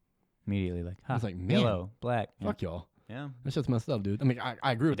instantly. Immediately, like, huh, was like, man, yellow, black. Yeah. Fuck y'all. Yeah. That's just messed up, dude. I mean, I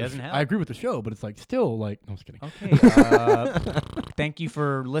agree with doesn't help. I agree with the show, but it's like still like I'm just kidding. Okay. Thank you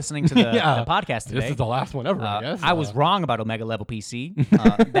for listening to the, Yeah. the podcast today. This is the last one ever, I guess. I was wrong about Omega Level PC.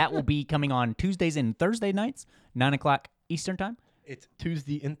 That will be coming on Tuesdays and Thursday nights, 9 o'clock Eastern time. It's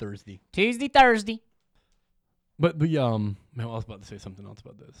Tuesday and Thursday. Tuesday, Thursday. But the man, I was about to say something else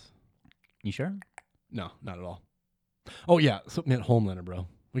about this. You sure? No, not at all. Oh yeah, so man, Homelander, bro.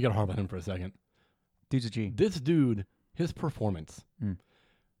 We gotta harp on him for a second. Dude's a G. This dude, his performance Mm.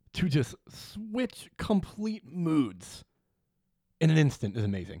 to just switch complete moods in an instant is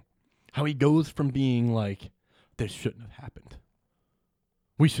amazing. How he goes from being like, this shouldn't have happened.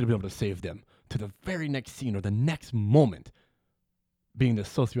 We should have been able to save them, to the very next scene or the next moment being the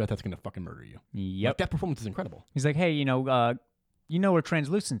sociopath that's gonna fucking murder you. Yep. Like, that performance is incredible. He's like, hey, you know where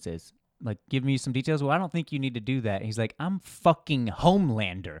Translucence is. Like, give me some details. Well, I don't think you need to do that. He's like, I'm fucking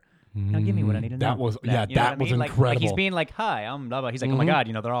Homelander. Now give me what I need to know. That was you know what I was mean? incredible. Like he's being like, hi, I'm blah blah. He's like, oh my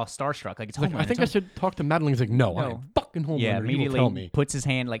Mhm. god, they're all starstruck. Like it's Like, Homelander. I think I It's should talk to Madeline. He's like, no, I No. am fucking Homelander. Yeah, You will immediately tell me. puts his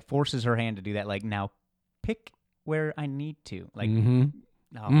hand, like forces her hand to do that. Like, now pick where I need to. Like, Mhm.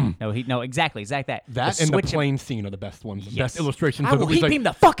 No, exactly that. That and the plane scene are the best ones. The best illustrations. I will heap him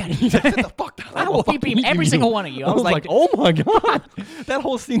the fuck out of you. Shut the fuck down. I will heap him every single one of you. I was like, oh my god, that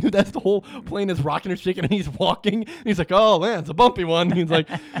whole scene. That's the whole plane is rocking and shaking, and he's walking. And he's like, oh man, it's a bumpy one. He's like,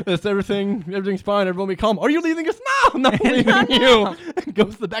 it's everything's fine. Everyone be calm. Are you leaving us? No, I'm not leaving you.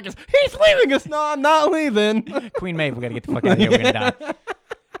 Goes to the back. Goes, he's leaving us. No, I'm not leaving. Queen Maeve, we gotta get the fuck out of here. We're gonna die.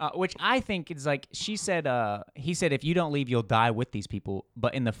 Which I think is like, he said, if you don't leave, you'll die with these people.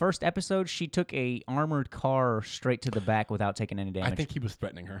 But in the first episode, she took a armored car straight to the back without taking any damage. I think he was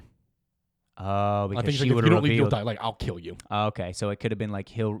threatening her. Oh, because I think she like, would if you have don't leave, you'll revealed. die. Like, I'll kill you. Okay, so it could have been like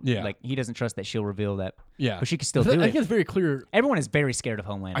he doesn't trust that she'll reveal that. Yeah. But she could still do I it. think it's very clear. Everyone is very scared of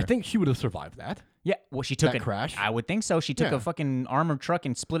Homelander. I think she would have survived that. Yeah, well, she took That crash? I would think so. She took Yeah. a fucking armored truck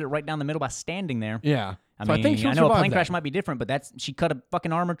and split it right down the middle by standing there. Yeah. I So mean, I think she'll know a survive plane that. crash might be different, but she cut a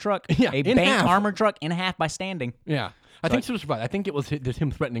fucking armored truck, Yeah, a in banked half. armored truck in half by standing. Yeah. I think she'll survive. I think it was just him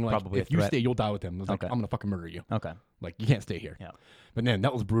threatening, like, Probably a if you threat. stay, you'll die with him. It was like, Okay. I'm going to fucking murder you. Okay. Like, you can't stay here. Yeah. But man,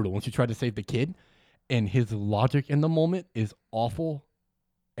 that was brutal. When she tried to save the kid, and his logic in the moment is awful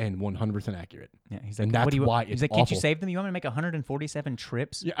and 100% accurate. Yeah, he's And like, that's what do you, why he's it's like, can't you awful. save them? You want me to make 147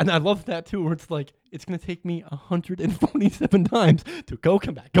 trips? Yeah, and I love that too, where it's like, it's going to take me 147 times to go,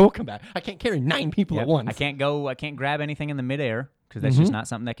 come back. I can't carry 9 people Yep. at once. I can't grab anything in the midair because that's just not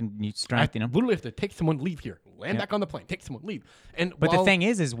something that can use strength, I literally have to take someone, leave here, land back on the plane, take someone, leave. And But the while thing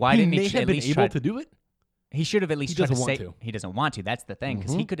is why he didn't may he have at been least able try to do it? He should have at least He tried doesn't to want save. to. He doesn't want to. That's the thing,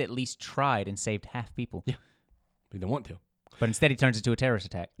 because he could at least tried and saved half people. Yeah. He don't want to. But instead, he turns into a terrorist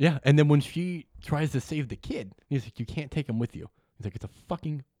attack. Yeah, and then when she tries to save the kid, he's like, you can't take him with you. He's like, it's a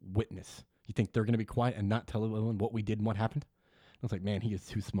fucking witness. You think they're going to be quiet and not tell everyone what we did and what happened? I was like, man, he is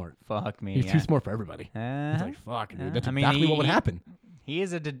too smart. Fuck me. He's yeah. too smart for everybody. He's Uh-huh. like, fuck, dude. Uh, That's I mean, exactly what would he- happen. He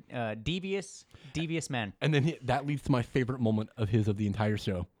is a devious man. And then that leads to my favorite moment of the entire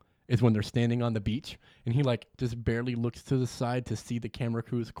show is when they're standing on the beach and he like just barely looks to the side to see the camera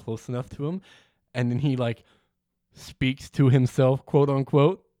crew is close enough to him. And then he like speaks to himself, quote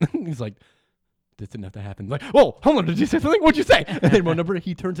unquote. He's like, this didn't have to happen. Like, whoa, hold on, did you say something? What'd you say? And then remember,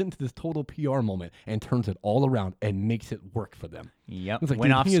 he turns it into this total PR moment and turns it all around and makes it work for them. Yep. It's like, Went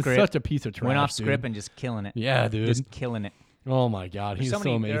dude, off he script. is such a piece of trash. Went off dude. script and just killing it. Yeah, dude. Just killing it. Oh my God, he's so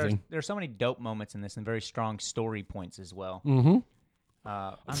amazing. There's so many dope moments in this and very strong story points as well. Mm-hmm.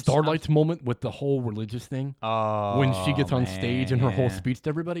 I'm Starlight's moment with the whole religious thing. Oh, When she gets on stage and her whole man. speech to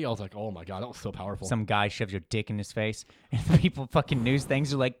everybody, I was like, oh my God, that was so powerful. Some guy shoves your dick in his face, and people fucking news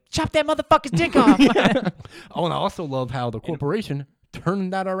things are like, chop that motherfucker's dick off. Oh, and I also love how the corporation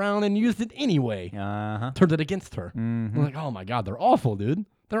turned that around and used it anyway. Uh-huh. Turned it against her. I'm like, oh my God, they're awful, dude.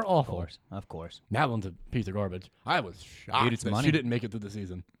 They're awful. Of course. Madeline's a piece of garbage. I was shocked it's that money. she didn't make it through the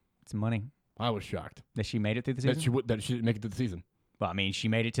season. It's money. I was shocked That she made it through the that season? that she didn't make it through the season. Well, I mean, she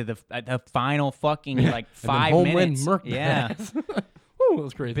made it to the final fucking, like, And then 5 Homeland minutes. murked Yeah. that ass. Woo, that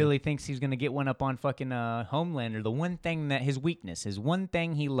was crazy. Billy thinks he's going to get one up on fucking Homelander. The one thing that his weakness, his one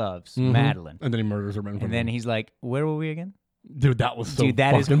thing he loves, Madeline. And then he murders her. And then he's like, where were we again? dude, that was so Dude,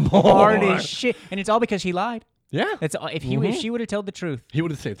 that is fucking hard hard. as shit. And it's all because he lied. Yeah. That's all, if she would have told the truth, He would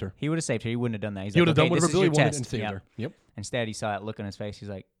have saved her. he would have saved her. He wouldn't have done that. He's He would like, have okay, done whatever this is Billy your wanted test. and saved Yep. her. Yep. Instead, he saw that look on his face. He's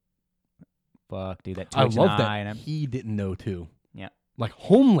like, fuck, dude, that I twitch love in the eye. that And he didn't know too. yeah. Like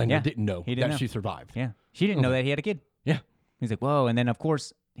Homelander Yeah. didn't know He didn't that know. she survived. Yeah. She didn't know that he had a kid. Yeah. He's like, whoa. And then, of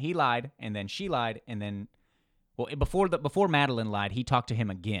course, he lied. And then she lied. And then, well, before Madeline lied, he talked to him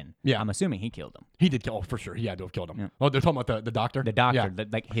again. Yeah. I'm assuming he killed him. He did kill. Oh, for sure. He had to have killed him. Yeah. Oh, they're talking about the doctor. The doctor, Yeah.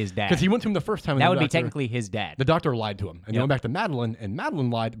 like his dad. Because he went to him the first time. And that the would be doctor- technically his dad. The doctor lied to him, and they Yep. went back to Madeline, and Madeline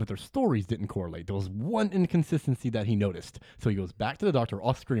lied, but their stories didn't correlate. There was one inconsistency that he noticed. So he goes back to the doctor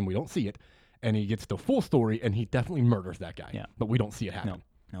off screen. We don't see it, and he gets the full story, and he definitely murders that guy. Yeah. But we don't see it happen.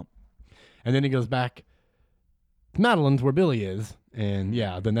 No. And then he goes back to Madeline's where Billy is, and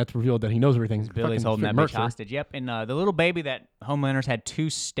yeah, then that's revealed that he knows everything. Billy's Fucking holding that straight bitch murks her. hostage. Yep. And the little baby that Homelander's had 2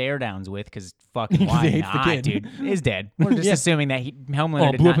 stare downs with, because fucking He why hates the not, kid. dude? Is dead. We're just Yeah. assuming that Homelander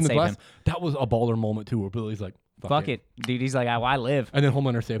Oh, did blew not up in the save glass. him. That was a baller moment too, where Billy's like, Fuck it. Dude, he's like, I live. And then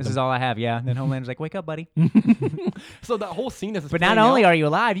Homelander saved This him. is all I have. Yeah. And then Homelander's like, wake up, buddy. So that whole scene is. But not only are you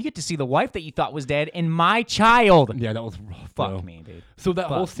alive, you get to see the wife that you thought was dead and my child. Yeah, that was rough. Fuck bro. me, dude. So that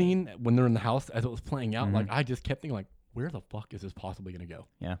whole Fuck scene when they're in the house as it was playing out, Mm-hmm. like I just kept thinking, like, where the fuck is this possibly gonna go?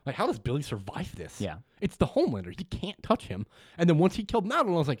 Yeah. Like, how does Billy survive this? Yeah. It's the Homelander. He can't touch him. And then once he killed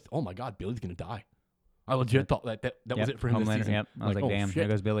Madeline, I was like, oh my God, Billy's gonna die. I legit thought that was Yep, it for him this Homelander, season. Yep. I was like, oh, damn, shit. there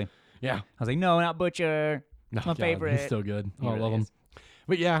goes Billy. Yeah. I was like, no, not Butcher. Oh, My God, favorite. He's so good. He Oh, I really love him. is.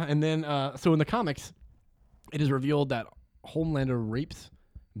 But yeah, and then so in the comics, it is revealed that Homelander rapes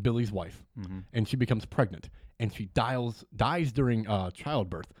Billy's wife, Mm-hmm. and she becomes pregnant. and she dies during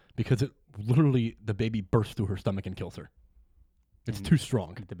childbirth because the baby bursts through her stomach and kills her. It's too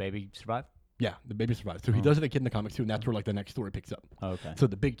strong. Did the baby survive? Yeah, the baby survives. So he does it again in the comics too, and that's where like the next story picks up. Okay. So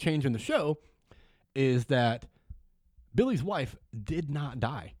the big change in the show is that Billy's wife did not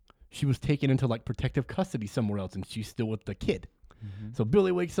die. She was taken into like protective custody somewhere else, and she's still with the kid. So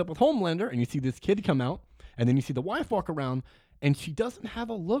Billy wakes up with Homelander, and you see this kid come out, and then you see the wife walk around, and she doesn't have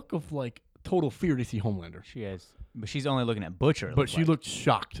a look of like total fear to see Homelander. She has, but she's only looking at Butcher. But she like. looked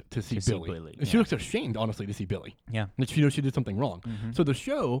shocked to see Billy. And she looks ashamed, honestly, to see Billy. Yeah. And she knows she did something wrong. So the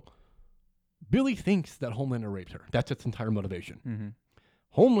show, Billy thinks that Homelander raped her. That's its entire motivation.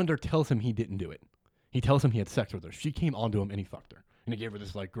 Homelander tells him he didn't do it. He tells him he had sex with her. She came onto him and he fucked her. And he gave her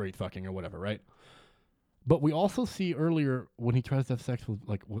this like great fucking or whatever, right? But we also see earlier when he tries to have sex with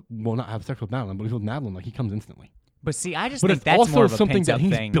not have sex with Madeline, but he's with Madeline, like he comes instantly. But see, I just But think it's that's also more of a something that pent-up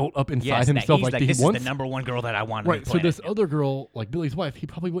he's thing. built up inside Yes, that himself, he's like, like he this wants. is the number one girl that I want. Right. On the So planet. this other girl, like Billy's wife, he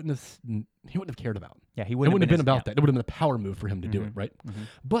probably wouldn't have cared about. Yeah, he It wouldn't wouldn't have been about yeah. that. It would have been a power move for him to do it, right?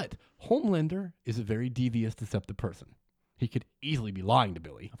 But Homelander is a very devious, deceptive person. He could easily be lying to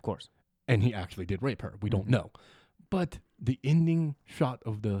Billy, Of course. and he actually did rape her. We don't know. But the ending shot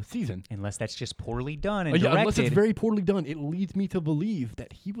of the season, Unless that's just poorly done and unless directed. it's very poorly done, it leads me to believe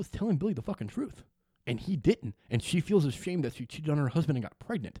that he was telling Billy the fucking truth. And he didn't. And she feels ashamed that she cheated on her husband and got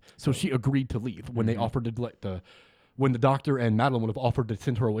pregnant. So she agreed to leave. When they offered to when the doctor and Madeline would have offered to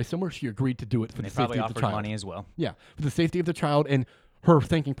send her away somewhere, she agreed to do it for and the they probably safety of the offered child. money as well. Yeah, for the safety of the child, and her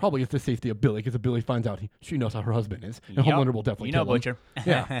thinking probably it's the safety of Billy, because if Billy finds out, she knows how her husband is, and Yup. Homelander will definitely You know, kill him. Butcher.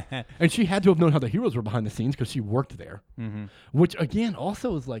 Yeah, and she had to have known how the heroes were behind the scenes because she worked there. Which again,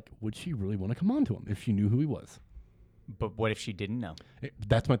 also is like, would she really want to come on to him if she knew who he was? But what if she didn't know?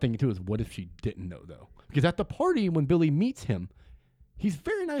 That's my thinking too. Is what if she didn't know though? Because at the party when Billy meets him, he's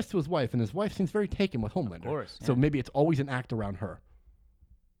very nice to his wife, and his wife seems very taken with Homelander. Of course, So yeah. maybe it's always an act around her.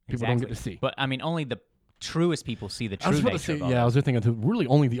 People don't get to see. But I mean, only the truest people see the I true was about nature to say, of all yeah, I this. was thinking really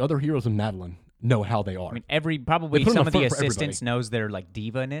only the other heroes in Madeline know how they are. I mean, probably They put 'em some up of the front for everybody. assistants knows their like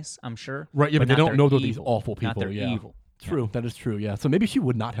diva-ness, I'm sure. Right, yeah, but they not don't their know they're these evil. awful people. Not their yeah. evil. True, that is true, yeah. So maybe she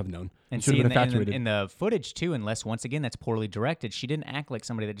would not have known. And Should see, have been infatuated. in the footage too, unless once again that's poorly directed, she didn't act like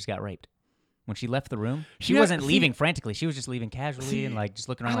somebody that just got raped. When she left the room, she Yeah, wasn't see- leaving frantically. She was just leaving casually See, and like just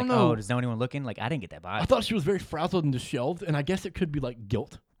looking I around like, don't know. oh, does no anyone looking? Like I didn't get that vibe. I thought she was very frazzled and disheveled, and I guess it could be like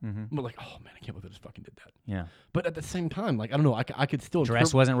guilt. But like, oh man, I can't believe I just fucking did that. Yeah, But at the same time, like, I don't know, I could still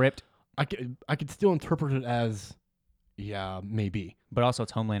dress wasn't ripped, I could still interpret it as, yeah, maybe. but also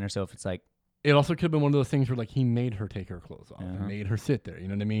it's Homelander, so if it's like, It also could have been one of those things where like he made her take her clothes off, Uh-huh. and made her sit there. You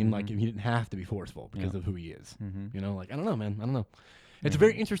know what I mean? Like he didn't have to be forceful because Yeah. of who he is. Mhm. You know, like I don't know, man. I don't know. It's a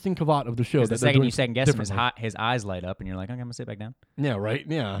very interesting caveat of the show. the That they're second doing you second guess him, differently. his eyes light up, and you're like, okay, I'm gonna sit back down. Yeah, right.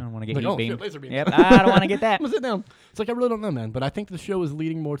 Yeah. I don't want to get like, heat oh, beam. shit, laser beam. Yep, I don't want to get that. I'm gonna sit down. It's like I really don't know, man. But I think the show is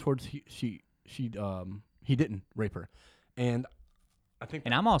leading more towards he didn't rape her, and I think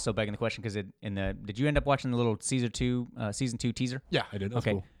And I'm also begging the question because did you end up watching the little season 2 teaser? yeah, I did. That's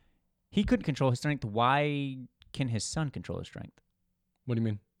Okay. cool. He couldn't control his strength. Why can his son control his strength? What do you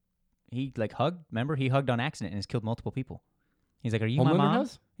mean? He like hugged. Remember, he hugged on accident and has killed multiple people. He's like, "Are you my Homelander mom?"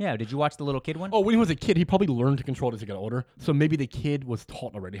 has? Yeah. Did you watch the little kid one? Oh, when he was a kid, he probably learned to control it as he got older. So maybe the kid was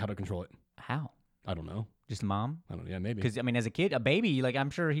taught already how to control it. How? I don't know. Just mom? I don't. Yeah, maybe. Because I mean, as a kid, a baby, like I'm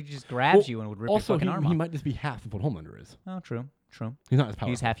sure he just grabs you and would rip also, your fucking arm off. he might just be half of what Homelander is. Oh, true. He's not as powerful.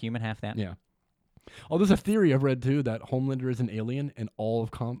 He's half human, half that. Yeah. Oh, there's a theory I've read too that Homelander is an alien and all of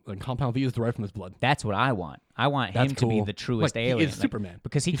Compound V is derived from his blood. That's what I want. I want That's him to be cool. the truest Like, he alien. is Superman.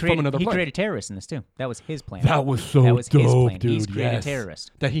 Because he He's from created another planet. created terrorists in this too. That was his plan. That was so That was his dope, plan. dude. He's created yes.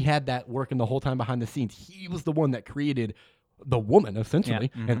 terrorists. That he had that working the whole time behind the scenes. He was the one that created the woman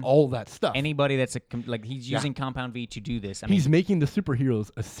essentially and all that stuff. Anybody that's he's using Compound V to do this. I mean, He's making the superheroes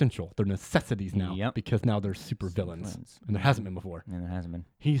essential. They're necessities now Yep. because now they're super villains, and there hasn't been before. and there hasn't been.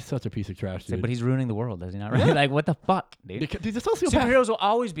 He's such a piece of trash, dude. But he's ruining the world, does he not? Right? Like, what the fuck, dude? Because he's a sociopath. Superheroes will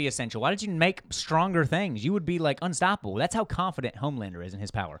always be essential. Why did you make stronger things? You would be like unstoppable. That's how confident Homelander is in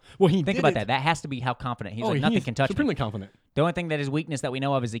his power. Well, he Think did about it. that. That has to be how confident he's. Oh, Like nothing he's can touch supremely me. confident. The only thing that his weakness that we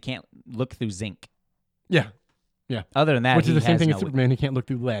know of is he can't look through zinc. Yeah, yeah. Other than that, Which is he the same has thing no as Superman. He can't look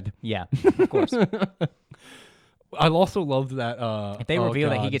through lead. Yeah, of course. I also loved that. If they reveal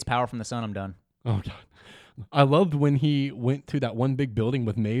that he God. gets power from the sun, I'm done. Oh god. I loved when he went to that one big building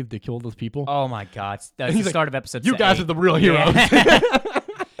with Maeve to kill those people. Oh my God! That's he's the like, start of episode. you guys 8. are the real heroes.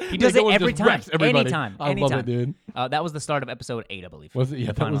 He does They it go and every just time. wrecks everybody. Anytime. I anytime. love it, dude. That was the start of episode 8, I believe. Was it? Yeah,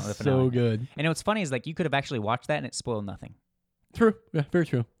 The that final- was the so finale. good. And what's funny is like you could have actually watched that and it spoiled nothing. True. Yeah, very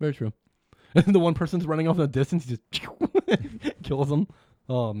true. Very true. And the one person's running off in the distance, he just kills them.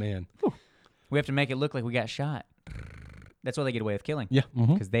 Oh man. Whew. We have to make it look like we got shot. That's why they get away with killing. Yeah.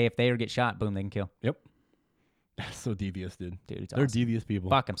 Because if they ever get shot, boom, they can kill. Yep. That's so devious, dude. Dude, it's They're awesome. devious people.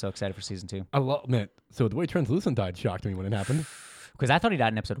 Fuck, I'm so excited for season 2. I love, man. So the way Translucent died shocked me when it happened. Because I thought he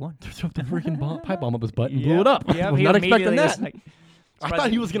died in episode 1. They shoved a freaking pipe bomb up his butt and blew it up. Yeah, I was not expecting that. Like, I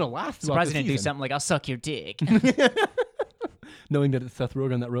thought he was gonna last. throughout surprised the he didn't do season. something like, I'll suck your dick. Knowing that it's Seth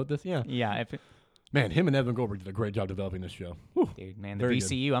Rogen that wrote this. Yeah. Yeah. Man, him and Evan Goldberg did a great job developing this show. Whew. Dude, man, the Very good.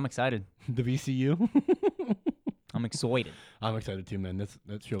 VCU, I'm excited. The VCU. I'm excited. I'm excited too, man.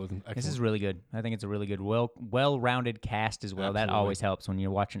 That show is excellent. This is really good. I think it's a really good, well-rounded cast as well. That Absolutely. always helps when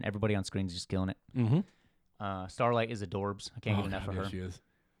you're watching everybody on screen is just killing it. Mm-hmm. Starlight is adorbs. I can't get enough of her. She is.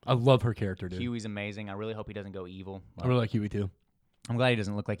 I love her character, dude. Huey's amazing. I really hope he doesn't go evil. I really like Huey too. I'm glad he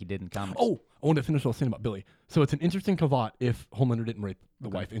doesn't look like he did in comics. Oh, I want to finish what I was saying about Billy. So it's an interesting caveat if Homelander didn't rape the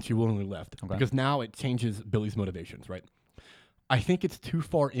wife and she willingly left. Okay. Because now it changes Billy's motivations, right? I think it's too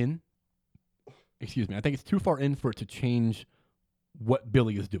far in. Excuse me. I think it's too far in for it to change what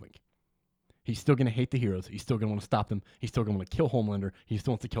Billy is doing. He's still going to hate the heroes. He's still going to want to stop them. He's still going to want to kill Homelander. He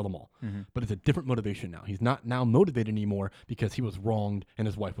still wants to kill them all. Mm-hmm. But it's a different motivation now. He's not now motivated anymore because he was wronged and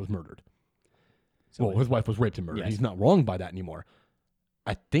his wife was murdered. So Well, his wife was raped and murdered. Yes. He's not wronged by that anymore.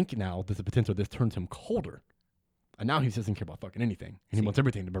 I think now there's a potential this turns him colder. And now he doesn't care about fucking anything. And he wants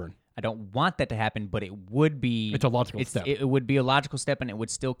everything to burn. I don't want that to happen, but it would be. It's a logical step. It would be a logical step, and it would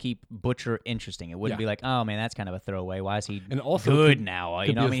still keep Butcher interesting. It wouldn't Yeah. be like, oh man, that's kind of a throwaway. Why is he And also good could- now? could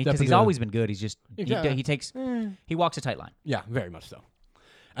You know what I be a mean? step Because he's into- always been good. He's just Yeah. he takes he walks a tight line. Yeah, very much so.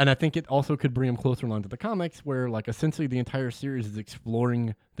 And I think it also could bring him closer along to the comics where, like, essentially the entire series is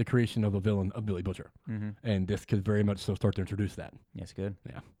exploring the creation of a villain of Billy Butcher. Mm-hmm. And this could very much so start to introduce that. Yes, good.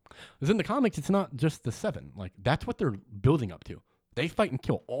 Yeah. Because in the comics, it's not just the Seven. Like, that's what they're building up to. They fight and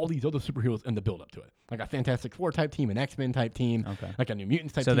kill all these other superheroes in the build up to it. Like a Fantastic Four type team, an X-Men type team, Okay. like a New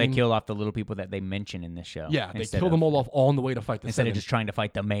Mutants type So team. they kill off the little people that they mention in this show. Yeah, they instead kill of- them all off all on the way to fight the instead Seven. of just trying to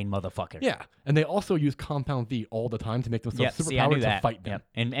fight the main motherfucker. Yeah, and they also use Compound V all the time to make themselves Yep, see, I knew superpowered to that. fight them. Yep.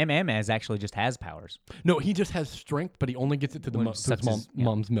 And MM actually just has powers. No, he just has strength, but he only gets it to When he to sucks his his- yeah.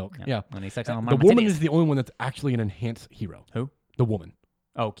 mom's milk. Yep. Yeah. When he sucks on The mama's woman titties. is the only one that's actually an enhanced hero. Who? The woman,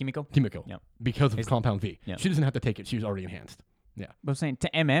 Oh, Kimiko. Kimiko, Yep. because of Is- Compound V. Yep. She doesn't have to take it; she's already enhanced. Yeah. But I'm saying to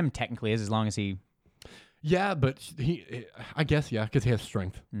MM technically is as long as he. Yeah, but I guess, yeah, because he has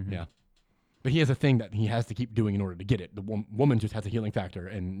strength. Mhm. Yeah. But he has a thing that he has to keep doing in order to get it. The woman just has a healing factor,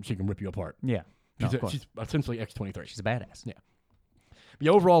 and she can rip you apart. Yeah. No, She's, of course. she's essentially X-23. She's a badass. Yeah. But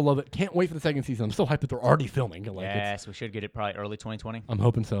yeah, overall, love it. Can't wait for the second season. I'm so hyped that they're already filming. Like, Yes, we should get it probably early 2020. I'm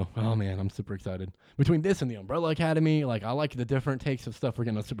hoping so. Oh, man, I'm super excited. Between this and the Umbrella Academy, like, I like the different takes of stuff we're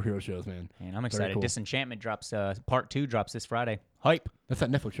getting on superhero shows, man. And I'm excited. cool. Disenchantment drops. Part 2 drops this Friday. Hype. That's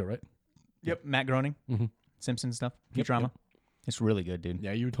that Netflix show, right? Yep. Matt Groening. Mm-hmm. Simpsons stuff. Yep, Futurama. yep. It's really good, dude.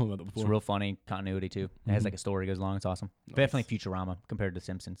 Yeah, you were telling me about that It's before. real funny continuity too. It has like a story goes along. It's awesome. Definitely Futurama compared to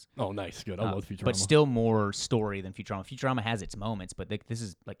Simpsons. Oh, nice. Good. I love Futurama. But still more story than Futurama. Futurama has its moments, but this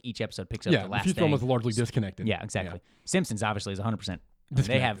is like each episode picks up yeah, the last Futurama's thing. largely disconnected. Yeah, exactly. Simpsons obviously is 100%. They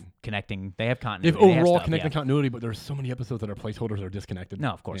Disconnected. have connecting. They have They continuity. have They have overall stuff, connected yeah. continuity, but there's so many episodes that are placeholders that are disconnected. No,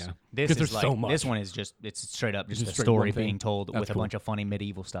 of course. Yeah. This 'Cause is there's like so much. this one is just it's straight up just Just a straight story one thing. being told That's with a cool. bunch of funny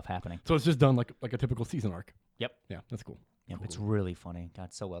medieval stuff happening. So it's just done like a typical season arc. Yep. Yeah, that's cool. Yep. Cool. It's really funny.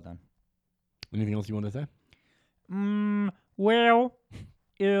 God, so well done. Anything else you want to say? Well,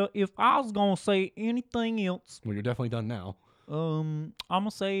 if I was gonna say anything else, Well, you're definitely done now. I'm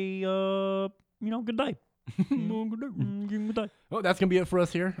gonna say, good day. Good day. Well, that's gonna be it for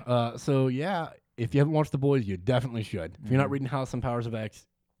us here. So yeah, if you haven't watched The Boys, you definitely should. If you're not reading House of X,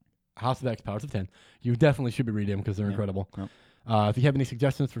 Powers of 10, you definitely should be reading them because they're incredible. Yep. If you have any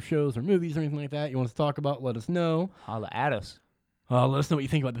suggestions for shows or movies or anything like that you want us to talk about, let us know. Holla at us. Let us know what you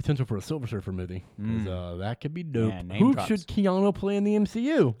think about the potential for a Silver Surfer movie, because that could be dope. Yeah, name Who drops. should Keanu play in the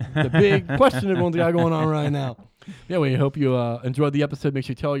MCU? The big question everyone's got going on right now. Yeah, we hope you enjoyed the episode. Make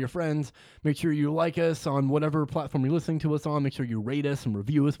sure you tell your friends. Make sure you like us on whatever platform you're listening to us on. Make sure you rate us and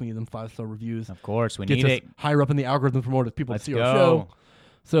review us. We need them 5-star reviews. Of course, we Gets need us it. higher up in the algorithm for more people Let's to see go. our show.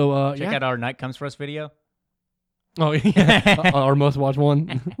 So Check yeah. out our Night Comes For Us video. Oh yeah, our most watched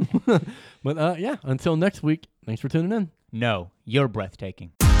one. But yeah, until next week. Thanks for tuning in. No, you're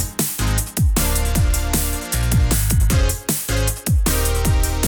breathtaking.